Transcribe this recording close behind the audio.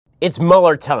It's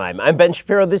Mueller time. I'm Ben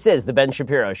Shapiro. This is The Ben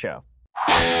Shapiro Show.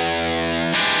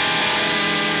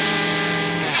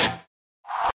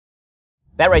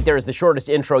 That right there is the shortest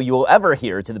intro you will ever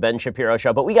hear to The Ben Shapiro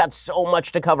Show, but we got so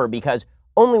much to cover because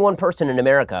only one person in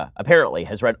America, apparently,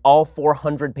 has read all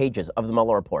 400 pages of the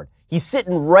Mueller report. He's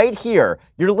sitting right here.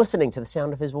 You're listening to the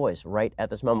sound of his voice right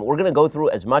at this moment. We're going to go through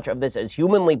as much of this as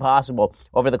humanly possible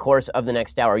over the course of the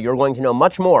next hour. You're going to know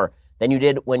much more than you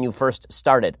did when you first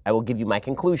started. I will give you my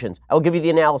conclusions. I will give you the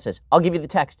analysis. I'll give you the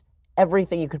text.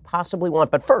 Everything you could possibly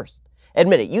want. But first,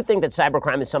 admit it. You think that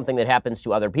cybercrime is something that happens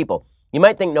to other people. You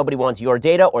might think nobody wants your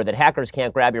data or that hackers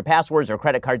can't grab your passwords or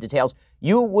credit card details.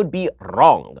 You would be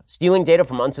wrong. Stealing data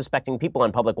from unsuspecting people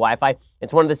on public Wi-Fi,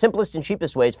 it's one of the simplest and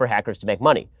cheapest ways for hackers to make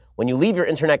money. When you leave your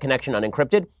internet connection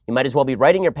unencrypted, you might as well be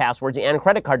writing your passwords and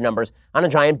credit card numbers on a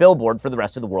giant billboard for the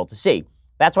rest of the world to see.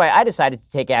 That's why I decided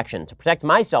to take action. To protect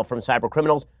myself from cyber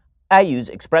criminals, I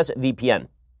use ExpressVPN.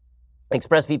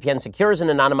 ExpressVPN secures and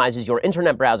anonymizes your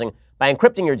internet browsing by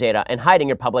encrypting your data and hiding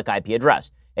your public IP address.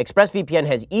 ExpressVPN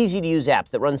has easy-to-use apps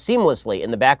that run seamlessly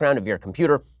in the background of your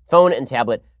computer, phone, and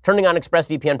tablet. Turning on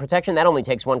ExpressVPN protection, that only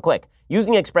takes one click.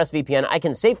 Using ExpressVPN, I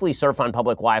can safely surf on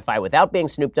public Wi-Fi without being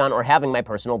snooped on or having my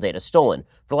personal data stolen.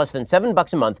 For less than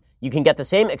 $7 a month, you can get the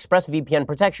same ExpressVPN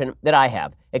protection that I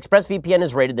have. ExpressVPN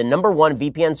is rated the #1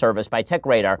 VPN service by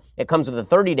TechRadar. It comes with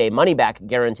a 30-day money-back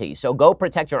guarantee. So go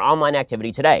protect your online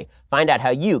activity today. Find out how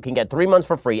you can get 3 months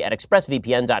for free at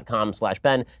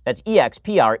expressvpn.com/Ben. That's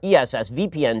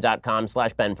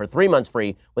expressvpn.com/Ben for 3 months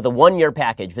free with a 1-year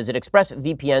package. Visit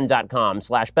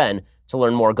expressvpn.com/Ben to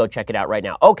learn more. Go check it out right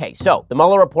now. Okay, so the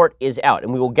Mueller report is out,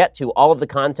 and we will get to all of the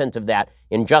content of that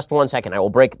in just 1 second. I will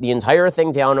break the entire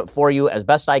thing down for you as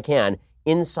best I can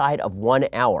inside of 1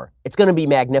 hour. It's going to be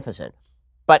magnificent.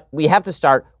 But we have to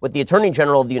start with the Attorney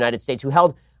General of the United States, who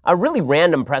held a really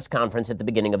random press conference at the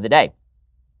beginning of the day.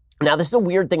 Now, this is a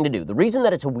weird thing to do. The reason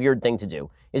that it's a weird thing to do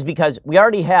is because we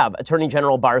already have Attorney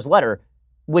General Barr's letter,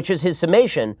 which is his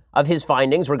summation of his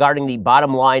findings regarding the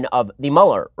bottom line of the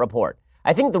Mueller report.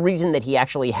 I think the reason that he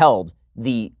actually held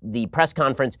the press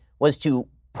conference was to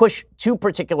push two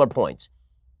particular points.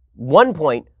 One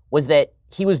point was that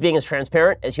he was being as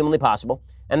transparent as humanly possible.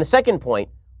 And the second point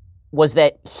was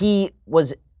that he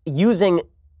was using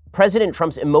President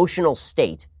Trump's emotional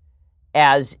state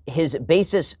as his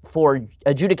basis for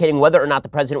adjudicating whether or not the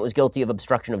president was guilty of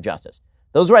obstruction of justice.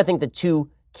 Those were, I think, the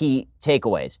two key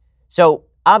takeaways. So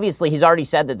obviously, he's already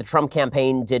said that the Trump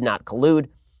campaign did not collude.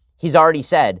 He's already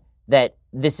said that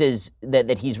this is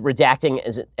that he's redacting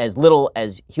as little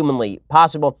as humanly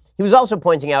possible. He was also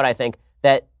pointing out, I think,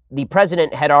 that the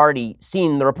president had already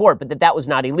seen the report, but that was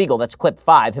not illegal. That's clip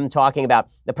 5, him talking about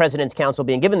the president's counsel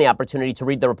being given the opportunity to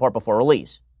read the report before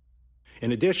release.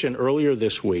 In addition, earlier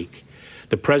this week,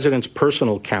 the president's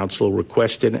personal counsel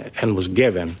requested and was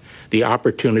given the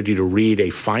opportunity to read a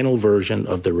final version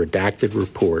of the redacted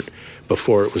report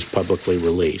before it was publicly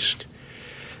released.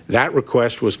 That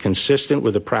request was consistent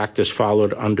with the practice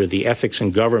followed under the Ethics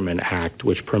in Government Act,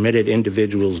 which permitted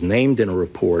individuals named in a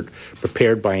report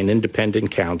prepared by an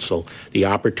independent counsel the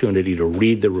opportunity to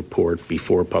read the report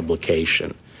before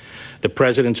publication. The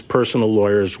president's personal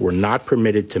lawyers were not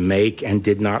permitted to make and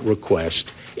did not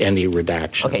request any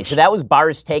redactions. Okay, so that was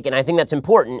Barr's take, and I think that's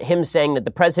important, him saying that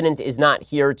the president is not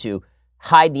here to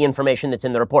hide the information that's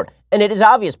in the report. And it is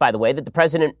obvious, by the way, that the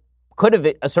president could have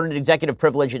asserted executive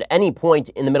privilege at any point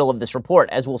in the middle of this report.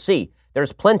 As we'll see,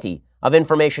 there's plenty of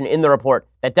information in the report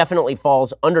that definitely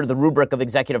falls under the rubric of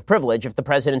executive privilege if the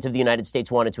president of the United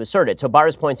States wanted to assert it. So Barr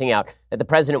is pointing out that the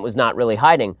president was not really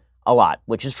hiding a lot,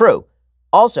 which is true.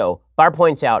 Also, Barr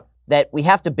points out that we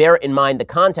have to bear in mind the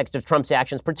context of Trump's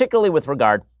actions, particularly with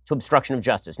regard to obstruction of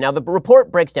justice. Now, the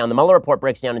Mueller report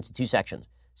breaks down into two sections.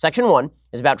 Section 1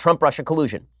 is about Trump-Russia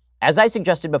collusion. As I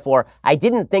suggested before, I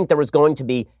didn't think there was going to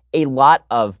be a lot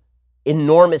of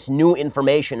enormous new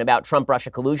information about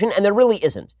Trump-Russia collusion, and there really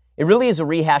isn't. It really is a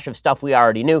rehash of stuff we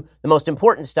already knew, the most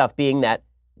important stuff being that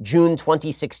June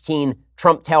 2016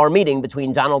 Trump Tower meeting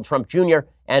between Donald Trump Jr.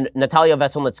 and Natalia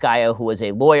Veselnitskaya, who was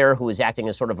a lawyer who was acting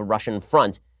as sort of a Russian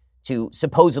front to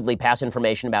supposedly pass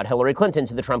information about Hillary Clinton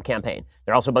to the Trump campaign.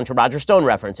 There are also a bunch of Roger Stone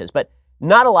references, but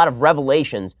not a lot of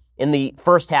revelations in the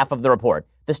first half of the report.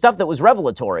 The stuff that was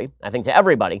revelatory, I think to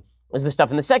everybody, was the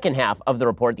stuff in the second half of the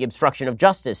report, the obstruction of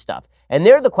justice stuff. And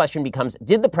there the question becomes,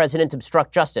 did the president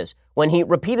obstruct justice when he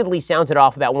repeatedly sounded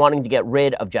off about wanting to get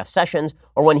rid of Jeff Sessions,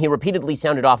 or when he repeatedly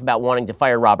sounded off about wanting to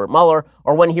fire Robert Mueller,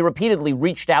 or when he repeatedly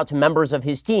reached out to members of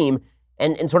his team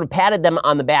and sort of patted them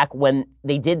on the back when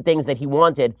they did things that he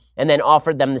wanted and then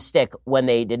offered them the stick when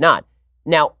they did not?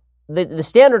 Now, the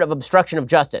standard of obstruction of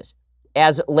justice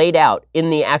as laid out in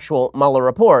the actual Mueller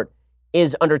report,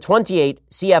 is under 28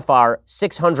 CFR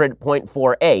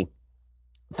 600.4a.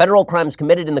 Federal crimes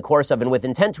committed in the course of and with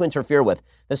intent to interfere with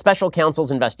the special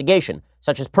counsel's investigation,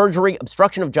 such as perjury,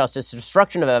 obstruction of justice,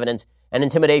 destruction of evidence, and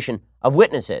intimidation of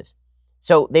witnesses.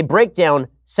 So they break down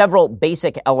several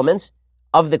basic elements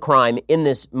of the crime in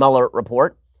this Mueller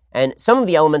report, and some of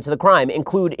the elements of the crime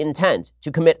include intent to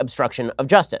commit obstruction of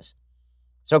justice.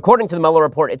 So according to the Mueller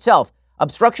report itself,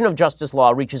 obstruction of justice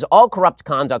law reaches all corrupt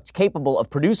conduct capable of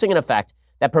producing an effect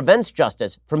that prevents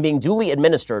justice from being duly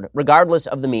administered regardless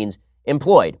of the means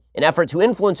employed. An effort to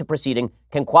influence a proceeding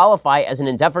can qualify as an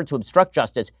endeavor to obstruct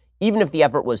justice even if the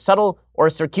effort was subtle or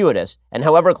circuitous, and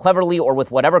however cleverly or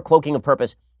with whatever cloaking of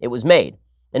purpose it was made.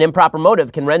 An improper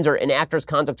motive can render an actor's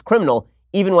conduct criminal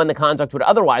even when the conduct would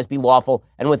otherwise be lawful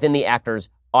and within the actor's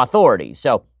authority.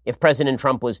 So if President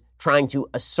Trump was trying to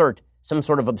assert some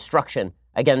sort of obstruction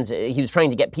against, he was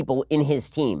trying to get people in his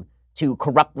team to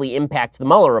corruptly impact the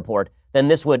Mueller report, then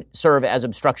this would serve as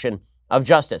obstruction of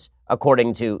justice,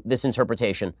 according to this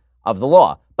interpretation of the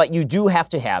law. But you do have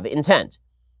to have intent.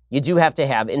 You do have to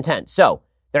have intent. So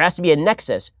there has to be a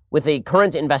nexus with a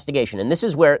current investigation. And this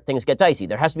is where things get dicey.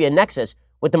 There has to be a nexus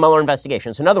with the Mueller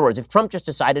investigation. So in other words, if Trump just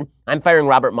decided, I'm firing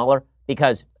Robert Mueller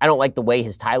because I don't like the way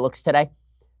his tie looks today,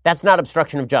 that's not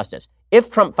obstruction of justice. If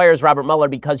Trump fires Robert Mueller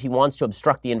because he wants to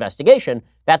obstruct the investigation,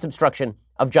 that's obstruction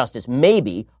of justice.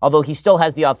 Maybe, although he still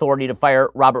has the authority to fire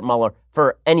Robert Mueller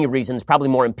for any reasons, probably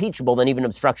more impeachable than even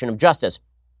obstruction of justice.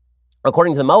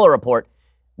 According to the Mueller report,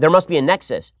 there must be a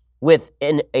nexus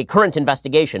within a current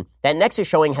investigation. That nexus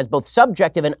showing has both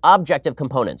subjective and objective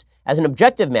components. As an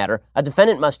objective matter, a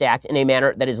defendant must act in a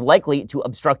manner that is likely to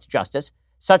obstruct justice,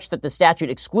 such that the statute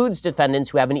excludes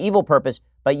defendants who have an evil purpose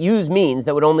but use means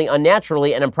that would only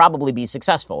unnaturally and improbably be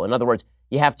successful. In other words,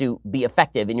 you have to be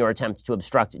effective in your attempt to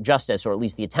obstruct justice, or at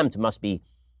least the attempt must be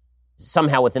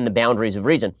somehow within the boundaries of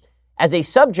reason. As a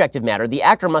subjective matter, the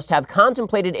actor must have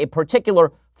contemplated a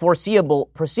particular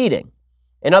foreseeable proceeding.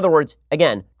 In other words,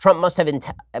 again, Trump must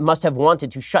have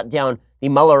wanted to shut down the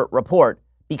Mueller report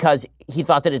because he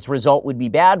thought that its result would be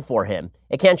bad for him.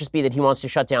 It can't just be that he wants to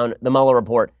shut down the Mueller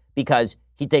report because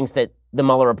he thinks that the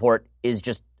Mueller report is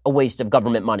just a waste of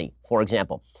government money, for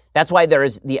example. That's why there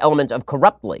is the element of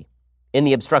corruptly in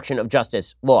the obstruction of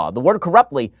justice law. The word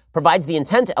corruptly provides the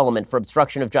intent element for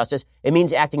obstruction of justice. It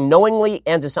means acting knowingly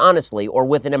and dishonestly or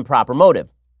with an improper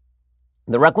motive.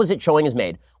 The requisite showing is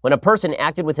made when a person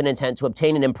acted with an intent to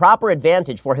obtain an improper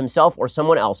advantage for himself or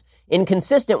someone else,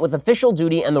 inconsistent with official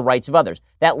duty and the rights of others.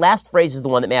 That last phrase is the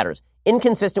one that matters.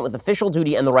 Inconsistent with official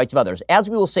duty and the rights of others. As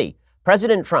we will see,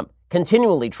 President Trump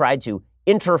continually tried to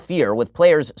interfere with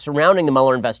players surrounding the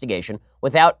Mueller investigation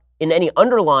without, in any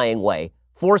underlying way,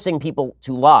 forcing people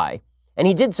to lie. And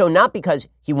he did so not because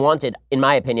he wanted, in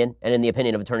my opinion, and in the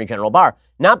opinion of Attorney General Barr,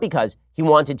 not because he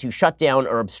wanted to shut down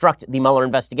or obstruct the Mueller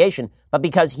investigation, but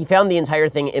because he found the entire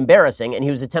thing embarrassing and he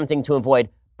was attempting to avoid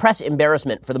press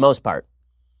embarrassment for the most part.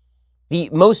 The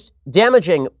most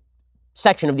damaging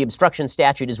section of the obstruction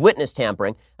statute is witness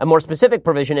tampering. A more specific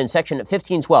provision in section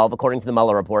 1512, according to the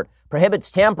Mueller report, prohibits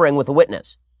tampering with a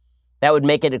witness. That would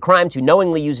make it a crime to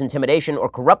knowingly use intimidation or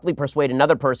corruptly persuade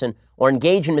another person or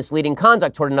engage in misleading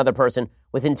conduct toward another person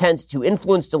with intent to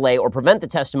influence, delay, or prevent the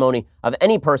testimony of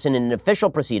any person in an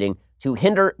official proceeding, to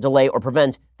hinder, delay, or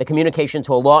prevent the communication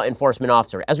to a law enforcement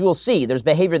officer. As we will see, there's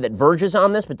behavior that verges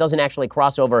on this but doesn't actually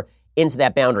cross over into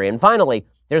that boundary. And finally,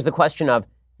 there's the question of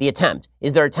the attempt.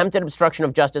 Is there attempted obstruction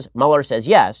of justice? Mueller says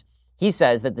yes. He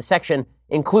says that the section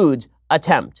includes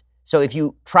attempt. So if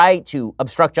you try to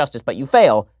obstruct justice but you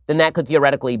fail, then that could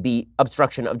theoretically be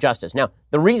obstruction of justice. Now,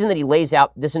 the reason that he lays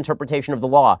out this interpretation of the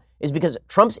law is because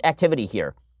Trump's activity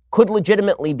here could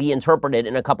legitimately be interpreted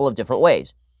in a couple of different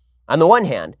ways. On the one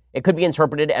hand, it could be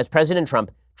interpreted as President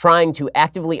Trump trying to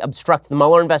actively obstruct the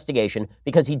Mueller investigation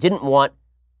because he didn't want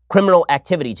criminal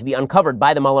activity to be uncovered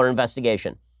by the Mueller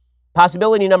investigation.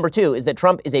 Possibility number two is that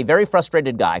Trump is a very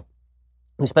frustrated guy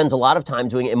who spends a lot of time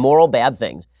doing immoral, bad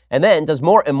things, and then does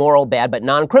more immoral, bad, but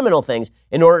non-criminal things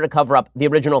in order to cover up the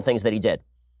original things that he did.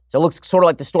 So it looks sort of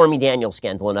like the Stormy Daniels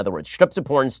scandal, in other words. Strips a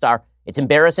porn star. It's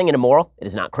embarrassing and immoral. It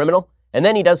is not criminal. And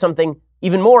then he does something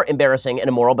even more embarrassing and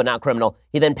immoral, but not criminal.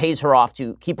 He then pays her off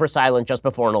to keep her silent just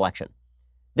before an election.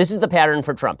 This is the pattern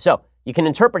for Trump. So you can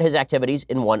interpret his activities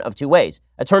in one of two ways.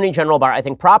 Attorney General Barr, I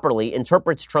think, properly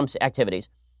interprets Trump's activities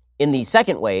in the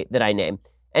second way that I name.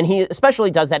 And he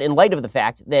especially does that in light of the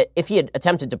fact that if he had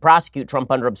attempted to prosecute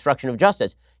Trump under obstruction of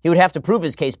justice, he would have to prove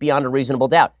his case beyond a reasonable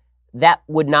doubt. That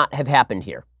would not have happened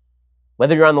here.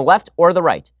 Whether you're on the left or the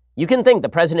right, you can think the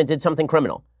president did something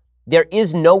criminal. There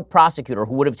is no prosecutor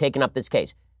who would have taken up this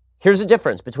case. here's the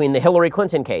difference between the Hillary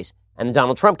Clinton case and the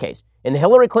Donald Trump case. In the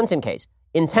Hillary Clinton case,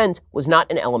 intent was not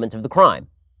an element of the crime.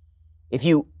 If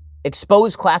you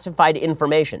expose classified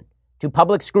information to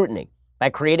public scrutiny by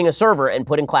creating a server and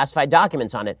putting classified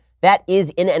documents on it, that is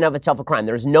in and of itself a crime.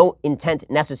 There is no intent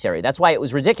necessary. That's why it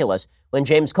was ridiculous when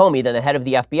James Comey, then the head of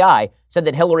the FBI, said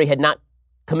that Hillary had not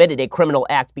committed a criminal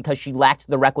act because she lacked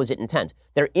the requisite intent.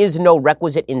 There is no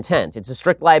requisite intent. It's a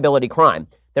strict liability crime.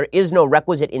 There is no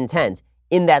requisite intent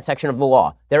in that section of the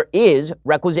law. There is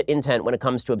requisite intent when it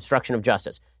comes to obstruction of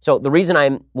justice. So the reason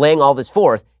I'm laying all this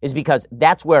forth is because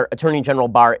that's where Attorney General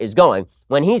Barr is going.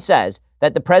 When he says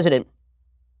that the president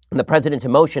and the president's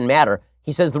emotion matter,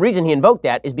 he says the reason he invoked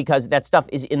that is because that stuff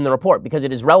is in the report, because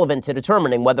it is relevant to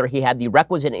determining whether he had the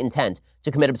requisite intent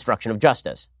to commit obstruction of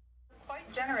justice.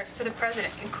 Quite generous to the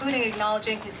president, including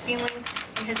acknowledging his feelings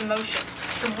and his emotions.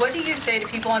 So what do you say to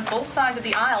people on both sides of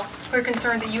the aisle who are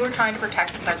concerned that you are trying to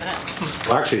protect the president?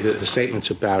 Well, actually, the statements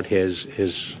about his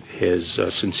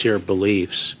sincere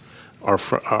beliefs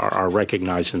are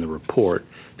recognized in the report,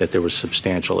 that there was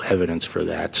substantial evidence for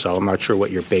that. So I'm not sure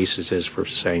what your basis is for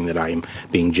saying that I'm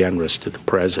being generous to the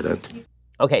president.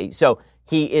 Okay, so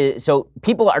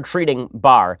people are treating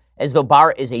Barr as though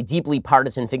Barr is a deeply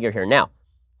partisan figure here. Now,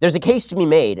 there's a case to be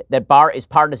made that Barr is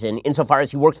partisan insofar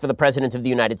as he works for the president of the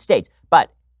United States.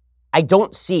 But I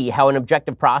don't see how an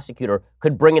objective prosecutor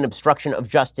could bring an obstruction of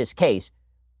justice case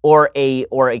or a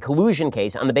collusion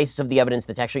case on the basis of the evidence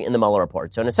that's actually in the Mueller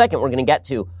report. So in a second, we're going to get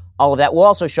to all of that. We'll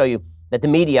also show you that the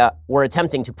media were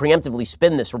attempting to preemptively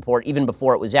spin this report even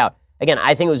before it was out. Again,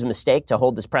 I think it was a mistake to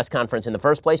hold this press conference in the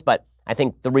first place, but I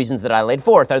think the reasons that I laid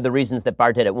forth are the reasons that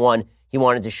Barr did it. One, he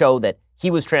wanted to show that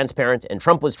he was transparent and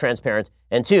Trump was transparent.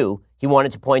 And two, he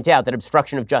wanted to point out that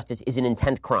obstruction of justice is an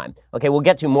intent crime. Okay, we'll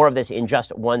get to more of this in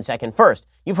just 1 second. First,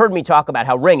 you've heard me talk about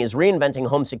how Ring is reinventing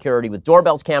home security with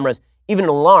doorbells, cameras, even an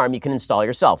alarm you can install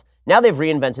yourself. Now they've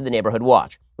reinvented the Neighborhood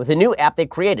Watch with a new app they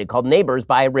created called Neighbors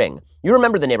by Ring. You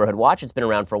remember the Neighborhood Watch. It's been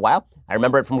around for a while. I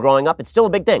remember it from growing up. It's still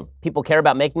a big thing. People care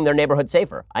about making their neighborhood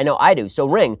safer. I know I do. So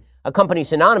Ring, a company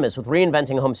synonymous with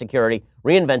reinventing home security,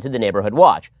 reinvented the Neighborhood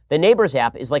Watch. The Neighbors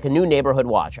app is like a new neighborhood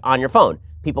watch on your phone.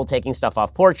 People taking stuff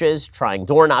off porches, trying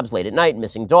doorknobs late at night,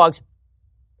 missing dogs.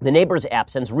 The Neighbors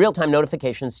app sends real-time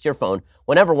notifications to your phone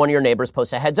whenever one of your neighbors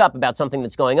posts a heads up about something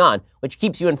that's going on, which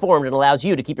keeps you informed and allows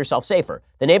you to keep yourself safer.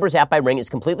 The Neighbors app by Ring is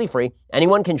completely free.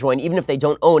 Anyone can join, even if they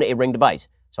don't own a Ring device.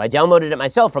 So I downloaded it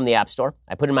myself from the App Store.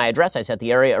 I put in my address. I set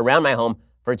the area around my home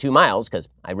for 2 miles because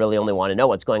I really only want to know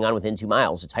what's going on within 2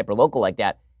 miles. It's hyper-local like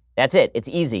that. That's it. It's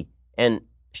easy. And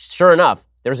sure enough,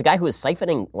 there's a guy who is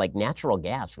siphoning like natural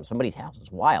gas from somebody's house.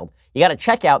 It's wild. You got to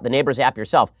check out the Neighbors app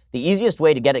yourself. The easiest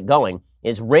way to get it going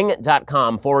is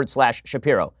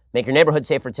ring.com/Shapiro. Make your neighborhood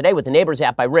safer today with the Neighbors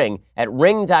app by Ring at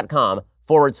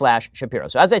ring.com/Shapiro.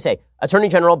 So as I say, Attorney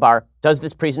General Barr does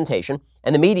this presentation,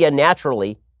 and the media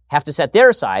naturally have to set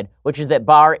their side, which is that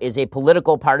Barr is a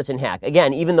political partisan hack.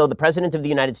 Again, even though the President of the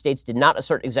United States did not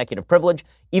assert executive privilege,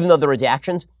 even though the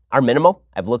redactions are minimal,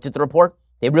 I've looked at the report,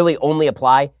 they really only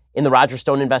apply in the Roger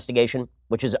Stone investigation,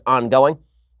 which is ongoing.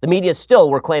 The media still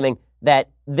were claiming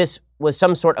that this was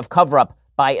some sort of cover-up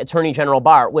by Attorney General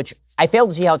Barr, which I fail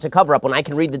to see how it's a cover-up when I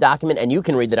can read the document and you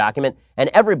can read the document and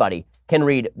everybody can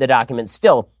read the document.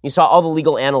 Still, you saw all the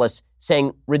legal analysts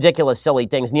saying ridiculous, silly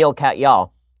things. Neil Katyal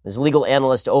is a legal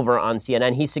analyst over on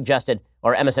CNN. He suggested,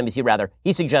 or MSNBC rather,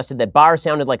 he suggested that Barr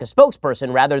sounded like a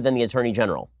spokesperson rather than the Attorney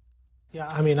General. Yeah,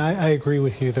 I mean, I agree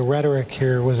with you. The rhetoric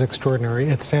here was extraordinary.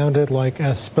 It sounded like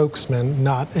a spokesman,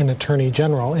 not an attorney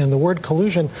general. And the word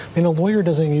collusion, I mean, a lawyer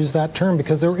doesn't use that term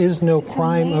because there is no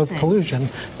crime of collusion.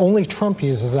 Only Trump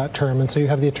uses that term. And so you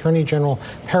have the attorney general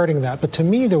parroting that. But to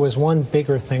me, there was one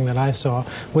bigger thing that I saw,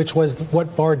 which was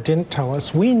what Barr didn't tell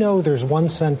us. We know there's one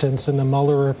sentence in the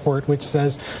Mueller report which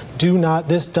says,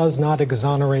 this does not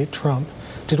exonerate Trump.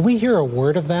 Did we hear a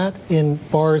word of that in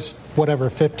Barr's,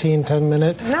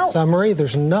 10-minute summary?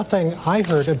 There's nothing I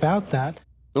heard about that.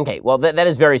 Okay, well, that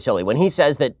is very silly. When he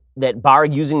says that Barr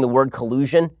using the word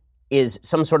collusion is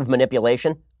some sort of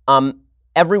manipulation,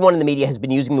 everyone in the media has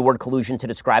been using the word collusion to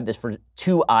describe this for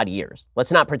 2 odd years.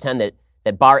 Let's not pretend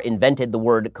that Barr invented the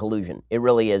word collusion. It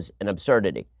really is an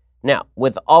absurdity. Now,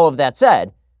 with all of that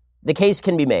said, the case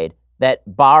can be made that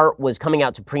Barr was coming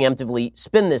out to preemptively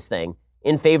spin this thing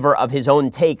in favor of his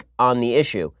own take on the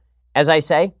issue. As I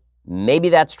say, maybe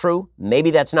that's true,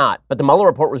 maybe that's not. But the Mueller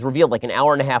report was revealed like an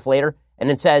hour and a half later, and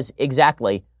it says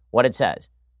exactly what it says.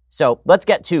 So let's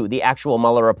get to the actual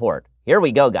Mueller report. Here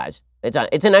we go, guys.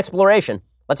 It's an exploration.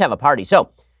 Let's have a party. So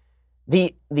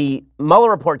the Mueller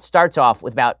report starts off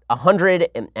with about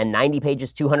 190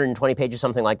 pages, 220 pages,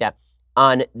 something like that,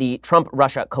 on the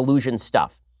Trump-Russia collusion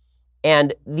stuff.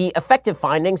 And the effective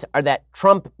findings are that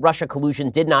Trump-Russia collusion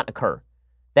did not occur,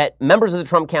 that members of the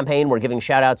Trump campaign were giving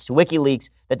shout-outs to WikiLeaks,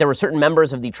 that there were certain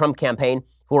members of the Trump campaign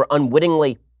who were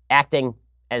unwittingly acting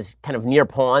as kind of near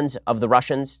pawns of the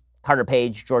Russians, Carter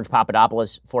Page, George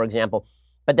Papadopoulos, for example,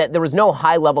 but that there was no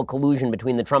high-level collusion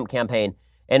between the Trump campaign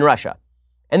and Russia.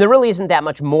 And there really isn't that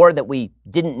much more that we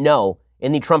didn't know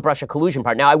in the Trump-Russia collusion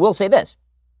part. Now, I will say this.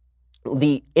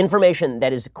 The information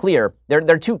that is clear, there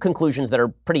are two conclusions that are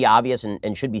pretty obvious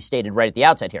and should be stated right at the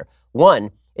outset here.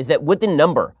 One is that with the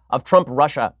number of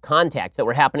Trump-Russia contacts that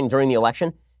were happening during the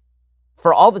election,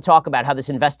 for all the talk about how this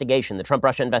investigation, the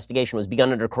Trump-Russia investigation, was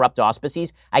begun under corrupt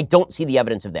auspices, I don't see the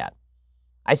evidence of that.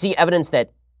 I see evidence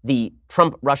that the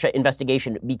Trump-Russia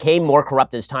investigation became more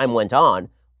corrupt as time went on,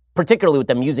 particularly with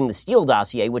them using the Steele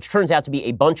dossier, which turns out to be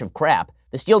a bunch of crap.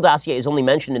 The Steele dossier is only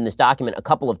mentioned in this document a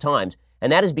couple of times,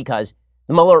 and that is because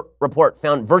the Mueller report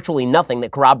found virtually nothing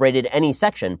that corroborated any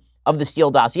section of the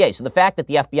Steele dossier. So the fact that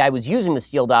the FBI was using the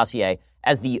Steele dossier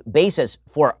as the basis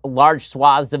for large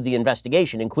swaths of the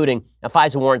investigation, including a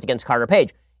FISA warrant against Carter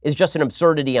Page, is just an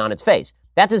absurdity on its face.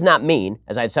 That does not mean,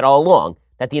 as I've said all along,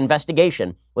 that the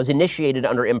investigation was initiated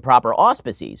under improper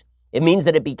auspices. It means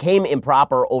that it became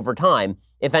improper over time,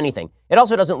 if anything. It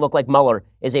also doesn't look like Mueller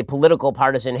is a political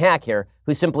partisan hack here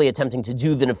who's simply attempting to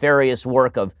do the nefarious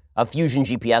work of Fusion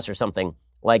GPS or something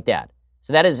like that.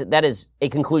 So that is a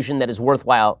conclusion that is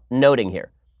worthwhile noting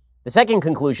here. The second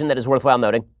conclusion that is worthwhile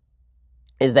noting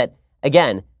is that,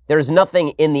 again, there is nothing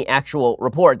in the actual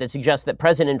report that suggests that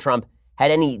President Trump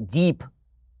had any deep,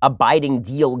 abiding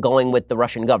deal going with the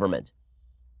Russian government.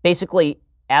 Basically,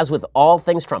 as with all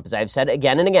things Trump, as I've said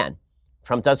again and again,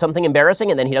 Trump does something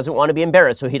embarrassing and then he doesn't want to be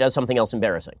embarrassed, so he does something else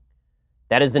embarrassing.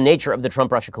 That is the nature of the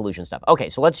Trump-Russia collusion stuff. Okay,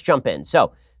 so let's jump in.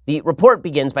 So the report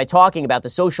begins by talking about the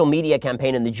social media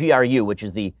campaign in the GRU, which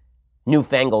is the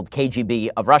newfangled KGB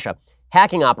of Russia,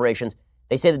 hacking operations.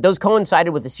 They say that those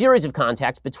coincided with a series of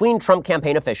contacts between Trump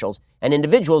campaign officials and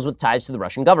individuals with ties to the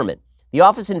Russian government. The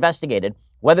office investigated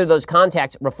whether those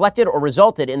contacts reflected or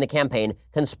resulted in the campaign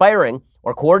conspiring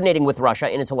or coordinating with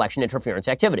Russia in its election interference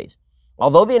activities.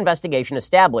 Although the investigation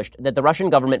established that the Russian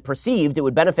government perceived it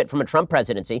would benefit from a Trump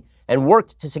presidency and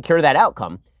worked to secure that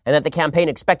outcome, and that the campaign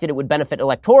expected it would benefit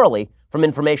electorally from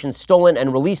information stolen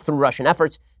and released through Russian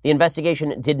efforts, the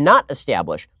investigation did not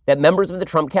establish that members of the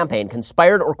Trump campaign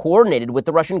conspired or coordinated with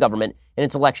the Russian government in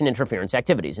its election interference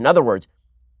activities. In other words,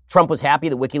 Trump was happy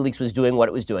that WikiLeaks was doing what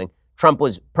it was doing. Trump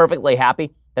was perfectly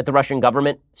happy that the Russian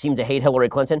government seemed to hate Hillary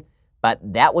Clinton, but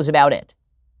that was about it.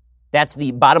 That's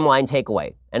the bottom line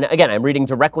takeaway. And again, I'm reading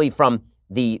directly from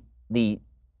the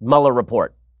Mueller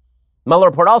report. Mueller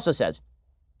report also says,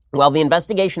 while the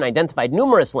investigation identified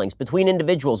numerous links between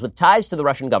individuals with ties to the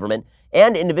Russian government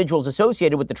and individuals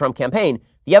associated with the Trump campaign,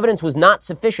 the evidence was not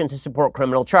sufficient to support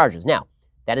criminal charges. Now,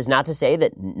 that is not to say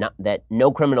that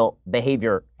no criminal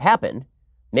behavior happened.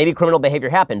 Maybe criminal behavior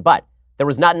happened, but there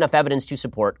was not enough evidence to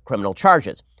support criminal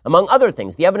charges. Among other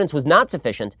things, the evidence was not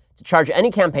sufficient to charge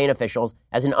any campaign officials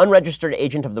as an unregistered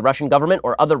agent of the Russian government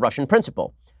or other Russian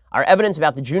principal. Our evidence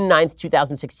about the June 9th,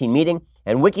 2016 meeting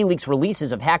and WikiLeaks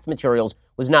releases of hacked materials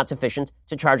was not sufficient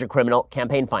to charge a criminal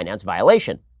campaign finance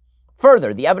violation.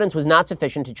 Further, the evidence was not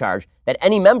sufficient to charge that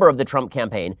any member of the Trump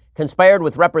campaign conspired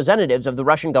with representatives of the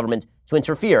Russian government to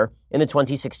interfere in the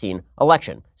 2016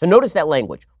 election. So notice that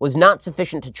language was not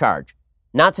sufficient to charge.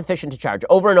 Not sufficient to charge.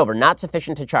 Over and over, not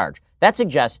sufficient to charge. That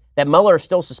suggests that Mueller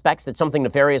still suspects that something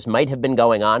nefarious might have been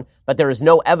going on, but there is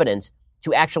no evidence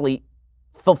to actually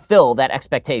fulfill that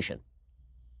expectation.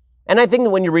 And I think that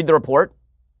when you read the report,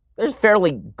 there's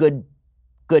fairly good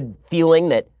feeling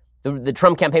that the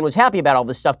Trump campaign was happy about all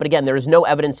this stuff. But again, there is no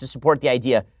evidence to support the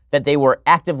idea that they were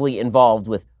actively involved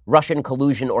with Russian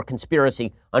collusion or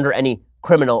conspiracy under any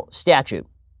criminal statute.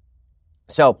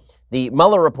 So the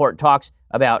Mueller report talks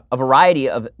about a variety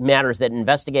of matters that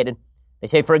investigated. They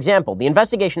say, for example, the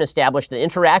investigation established that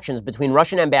interactions between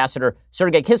Russian Ambassador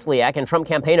Sergei Kislyak and Trump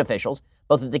campaign officials,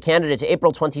 both at the candidate's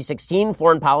April 2016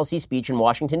 foreign policy speech in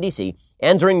Washington, D.C.,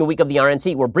 and during the week of the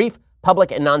RNC, were brief,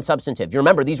 public, and non-substantive. You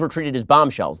remember, these were treated as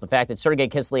bombshells. The fact that Sergei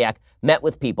Kislyak met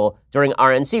with people during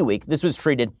RNC week, this was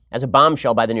treated as a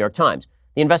bombshell by the New York Times.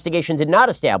 The investigation did not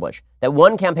establish that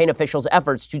one campaign official's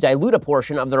efforts to dilute a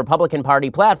portion of the Republican Party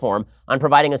platform on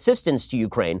providing assistance to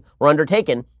Ukraine were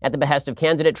undertaken at the behest of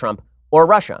candidate Trump or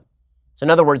Russia. So in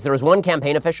other words, there was one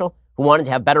campaign official who wanted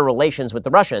to have better relations with the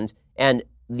Russians, and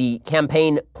the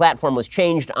campaign platform was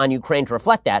changed on Ukraine to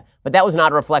reflect that, but that was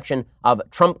not a reflection of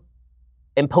Trump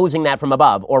imposing that from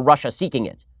above or Russia seeking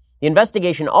it. The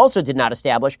investigation also did not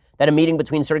establish that a meeting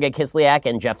between Sergei Kislyak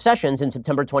and Jeff Sessions in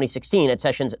September 2016 at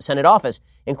Sessions' Senate office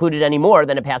included any more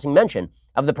than a passing mention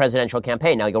of the presidential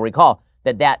campaign. Now, you'll recall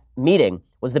that that meeting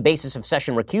was the basis of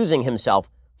Sessions recusing himself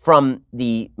from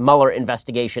the Mueller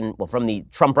investigation, well, from the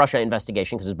Trump-Russia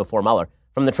investigation, because it was before Mueller,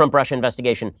 from the Trump-Russia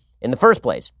investigation in the first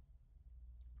place.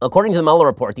 According to the Mueller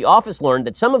report, the office learned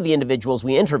that some of the individuals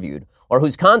we interviewed or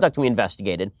whose conduct we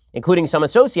investigated, including some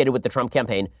associated with the Trump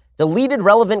campaign, deleted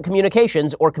relevant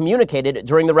communications or communicated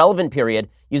during the relevant period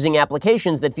using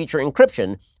applications that feature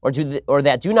encryption or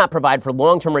that do not provide for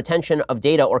long-term retention of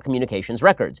data or communications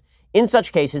records. In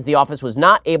such cases, the office was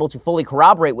not able to fully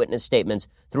corroborate witness statements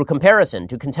through comparison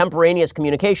to contemporaneous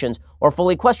communications or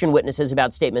fully question witnesses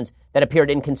about statements that appeared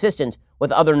inconsistent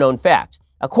with other known facts.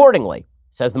 Accordingly,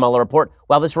 says the Mueller report,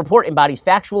 while this report embodies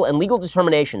factual and legal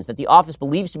determinations that the office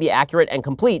believes to be accurate and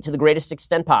complete to the greatest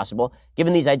extent possible,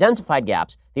 given these identified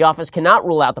gaps, the office cannot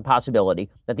rule out the possibility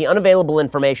that the unavailable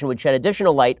information would shed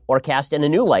additional light or cast in a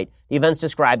new light the events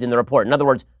described in the report. In other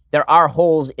words, there are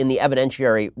holes in the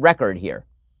evidentiary record here.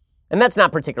 And that's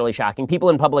not particularly shocking. People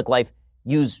in public life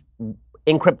use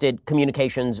encrypted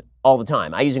communications all the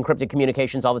time. I use encrypted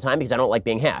communications all the time because I don't like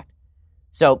being hacked.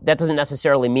 So that doesn't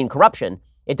necessarily mean corruption.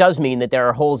 It does mean that there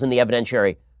are holes in the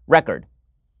evidentiary record.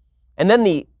 And then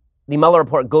the Mueller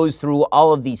report goes through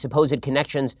all of the supposed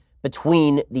connections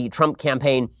between the Trump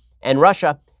campaign and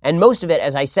Russia. And most of it,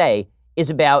 as I say,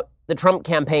 is about the Trump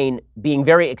campaign being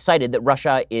very excited that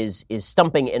Russia is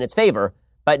stumping in its favor,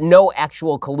 but no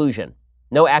actual collusion.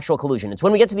 No actual collusion. It's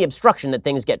when we get to the obstruction that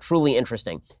things get truly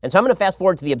interesting. And so I'm going to fast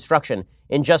forward to the obstruction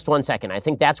in just 1 second. I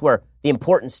think that's where the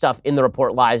important stuff in the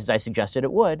report lies, as I suggested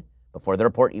it would, before the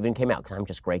report even came out, because I'm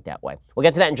just great that way. We'll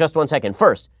get to that in just 1 second.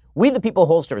 First, We the People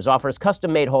Holsters offers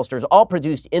custom-made holsters, all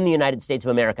produced in the United States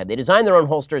of America. They design their own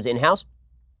holsters in-house.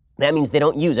 That means they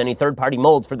don't use any third-party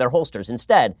molds for their holsters.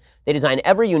 Instead, they design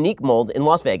every unique mold in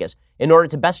Las Vegas in order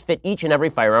to best fit each and every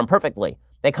firearm perfectly.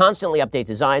 They constantly update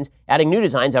designs, adding new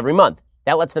designs every month.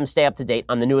 That lets them stay up to date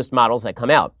on the newest models that come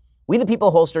out. We the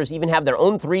People Holsters even have their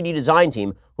own 3D design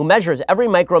team who measures every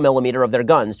micromillimeter of their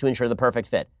guns to ensure the perfect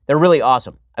fit. They're really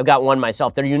awesome. I've got one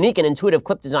myself. Their unique and intuitive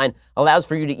clip design allows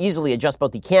for you to easily adjust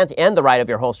both the cant and the right of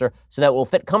your holster so that it will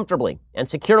fit comfortably and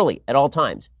securely at all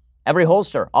times. Every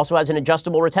holster also has an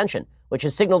adjustable retention, which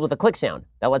is signaled with a click sound.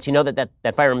 That lets you know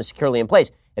that firearm is securely in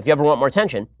place. If you ever want more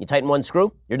tension, you tighten one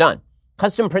screw, you're done.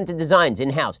 Custom printed designs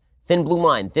in-house. Thin blue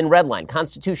line, thin red line,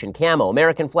 Constitution, camo,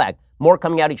 American flag, more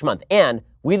coming out each month. And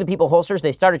We the People holsters,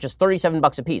 they start at just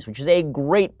 $37 a piece, which is a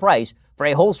great price for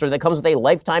a holster that comes with a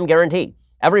lifetime guarantee.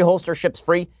 Every holster ships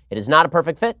free. It is not a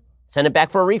perfect fit. Send it back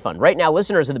for a refund. Right now,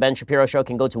 listeners of The Ben Shapiro Show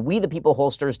can go to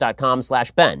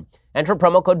wethepeopleholsters.com/Ben. Enter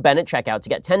promo code Ben at checkout to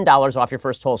get $10 off your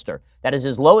first holster. That is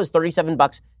as low as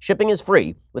 $37. Shipping is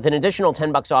free with an additional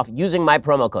 $10 off using my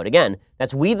promo code. Again,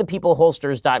 that's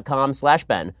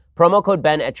wethepeopleholsters.com/Ben. Promo code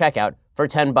Ben at checkout for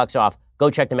 $10 off. Go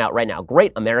check them out right now.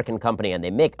 Great American company, and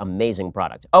they make amazing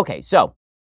products. Okay, so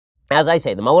as I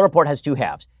say, the Mueller report has two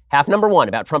halves. Half number one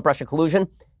about Trump-Russia collusion.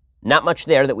 Not much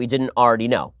there that we didn't already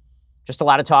know. Just a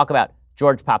lot of talk about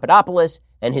George Papadopoulos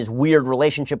and his weird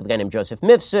relationship with a guy named Joseph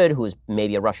Mifsud, who is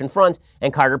maybe a Russian front,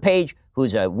 and Carter Page,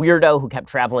 who's a weirdo who kept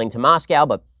traveling to Moscow,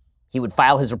 but he would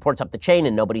file his reports up the chain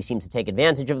and nobody seemed to take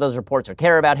advantage of those reports or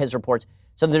care about his reports.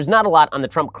 So there's not a lot on the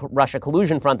Trump-Russia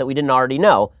collusion front that we didn't already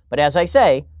know. But as I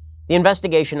say, the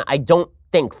investigation, I don't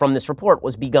think from this report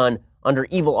was begun under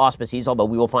evil auspices, although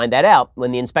we will find that out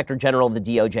when the Inspector General of the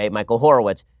DOJ, Michael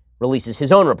Horowitz, releases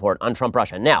his own report on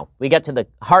Trump-Russia. Now, we get to the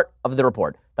heart of the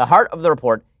report. The heart of the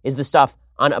report is the stuff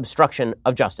on obstruction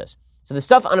of justice. So the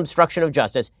stuff on obstruction of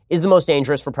justice is the most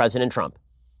dangerous for President Trump.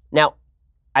 Now,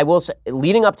 I will say,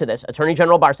 leading up to this, Attorney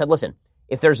General Barr said, listen,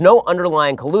 if there's no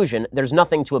underlying collusion, there's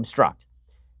nothing to obstruct.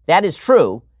 That is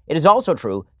true. It is also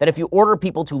true that if you order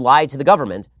people to lie to the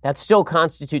government, that still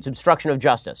constitutes obstruction of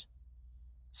justice.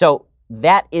 So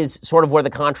that is sort of where the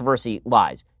controversy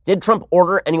lies. Did Trump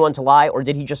order anyone to lie, or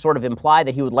did he just sort of imply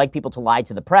that he would like people to lie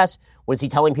to the press? Was he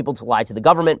telling people to lie to the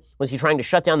government? Was he trying to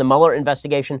shut down the Mueller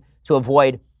investigation to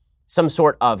avoid some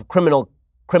sort of criminal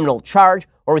charge?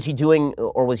 Or was he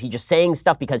just saying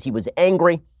stuff because he was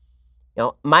angry? You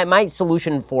know, my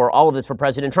solution for all of this for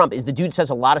President Trump is the dude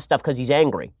says a lot of stuff because he's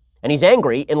angry. And he's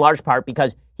angry in large part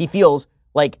because he feels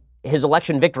like his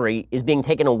election victory is being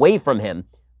taken away from him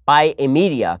by a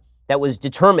media that was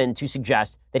determined to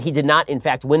suggest that he did not, in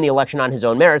fact, win the election on his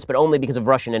own merits, but only because of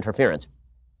Russian interference.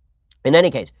 In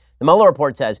any case, the Mueller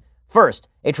report says, first,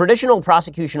 a traditional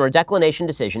prosecution or declination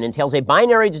decision entails a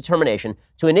binary determination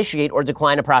to initiate or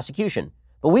decline a prosecution.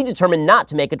 but we determined not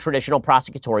to make a traditional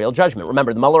prosecutorial judgment.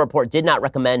 Remember, the Mueller report did not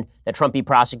recommend that Trump be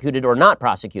prosecuted or not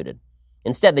prosecuted.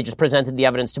 Instead, they just presented the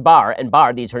evidence to Barr, and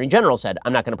Barr, the attorney general, said,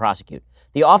 I'm not going to prosecute.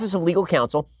 The Office of Legal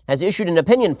Counsel has issued an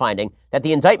opinion finding that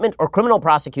the indictment or criminal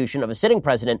prosecution of a sitting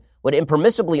president would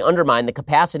impermissibly undermine the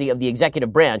capacity of the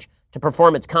executive branch to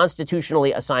perform its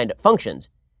constitutionally assigned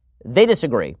functions. They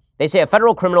disagree. They say a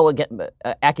federal criminal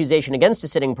accusation against a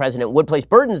sitting president would place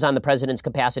burdens on the president's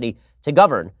capacity to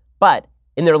govern. But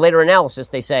in their later analysis,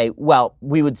 they say, well,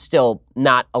 we would still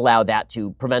not allow that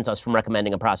to prevent us from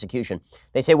recommending a prosecution.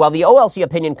 They say, while the OLC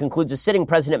opinion concludes a sitting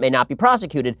president may not be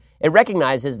prosecuted, it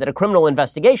recognizes that a criminal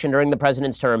investigation during the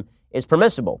president's term is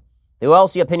permissible. The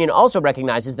OLC opinion also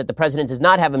recognizes that the president does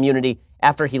not have immunity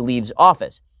after he leaves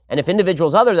office. And if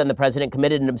individuals other than the president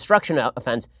committed an obstruction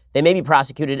offense, they may be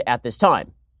prosecuted at this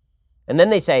time. And then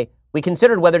they say, we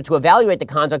considered whether to evaluate the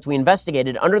conduct we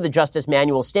investigated under the Justice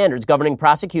Manual standards governing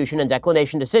prosecution and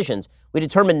declination decisions. We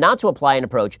determined not to apply an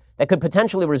approach that could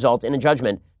potentially result in a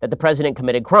judgment that the president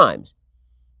committed crimes.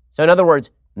 So in other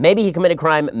words, maybe he committed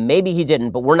crime, maybe he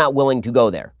didn't, but we're not willing to go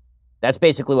there. That's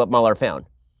basically what Mueller found.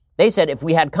 They said if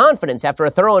we had confidence after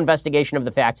a thorough investigation of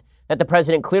the facts that the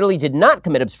president clearly did not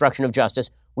commit obstruction of justice,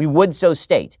 we would so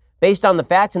state. Based on the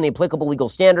facts and the applicable legal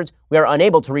standards, we are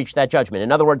unable to reach that judgment.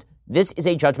 In other words, this is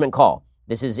a judgment call.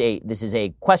 This is a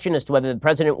question as to whether the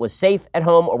president was safe at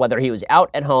home or whether he was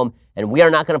out at home, and we are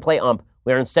not going to play ump.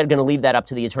 We are instead going to leave that up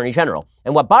to the attorney general.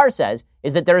 And what Barr says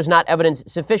is that there is not evidence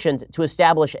sufficient to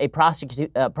establish a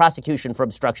prosecution for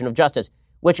obstruction of justice,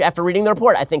 which, after reading the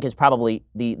report, I think is probably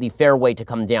the fair way to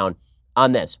come down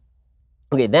on this.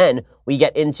 Okay, then we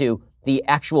get into the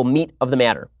actual meat of the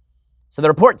matter. So the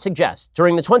report suggests,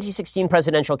 during the 2016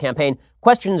 presidential campaign,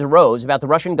 questions arose about the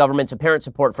Russian government's apparent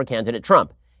support for candidate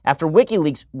Trump. After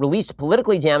WikiLeaks released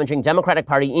politically damaging Democratic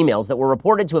Party emails that were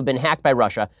reported to have been hacked by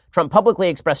Russia, Trump publicly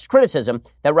expressed criticism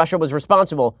that Russia was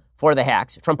responsible for the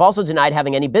hacks. Trump also denied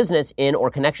having any business in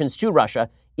or connections to Russia,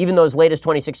 even though as late as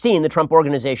 2016, the Trump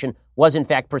Organization was in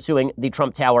fact pursuing the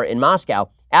Trump Tower in Moscow.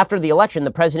 After the election, the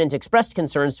president expressed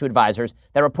concerns to advisors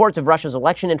that reports of Russia's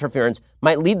election interference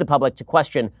might lead the public to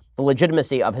question the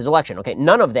legitimacy of his election. Okay,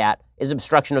 none of that is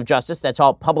obstruction of justice. That's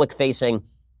all public-facing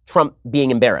Trump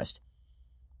being embarrassed.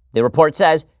 The report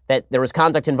says that there was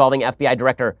conduct involving FBI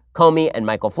Director Comey and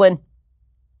Michael Flynn.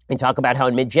 They talk about how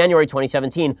in mid-January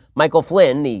 2017, Michael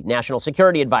Flynn, the national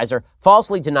security advisor,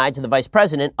 falsely denied to the vice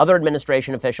president, other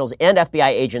administration officials, and FBI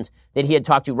agents that he had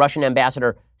talked to Russian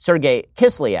Ambassador Sergei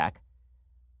Kislyak.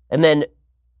 And then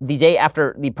the day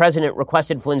after the president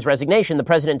requested Flynn's resignation, the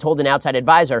president told an outside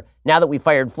advisor, now that we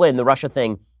fired Flynn, the Russia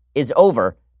thing is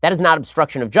over. That is not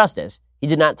obstruction of justice. He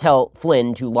did not tell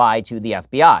Flynn to lie to the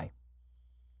FBI.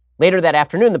 Later that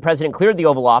afternoon, the president cleared the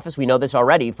Oval Office. We know this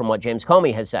already from what James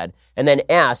Comey has said, and then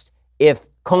asked if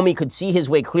Comey could see his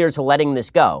way clear to letting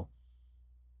this go.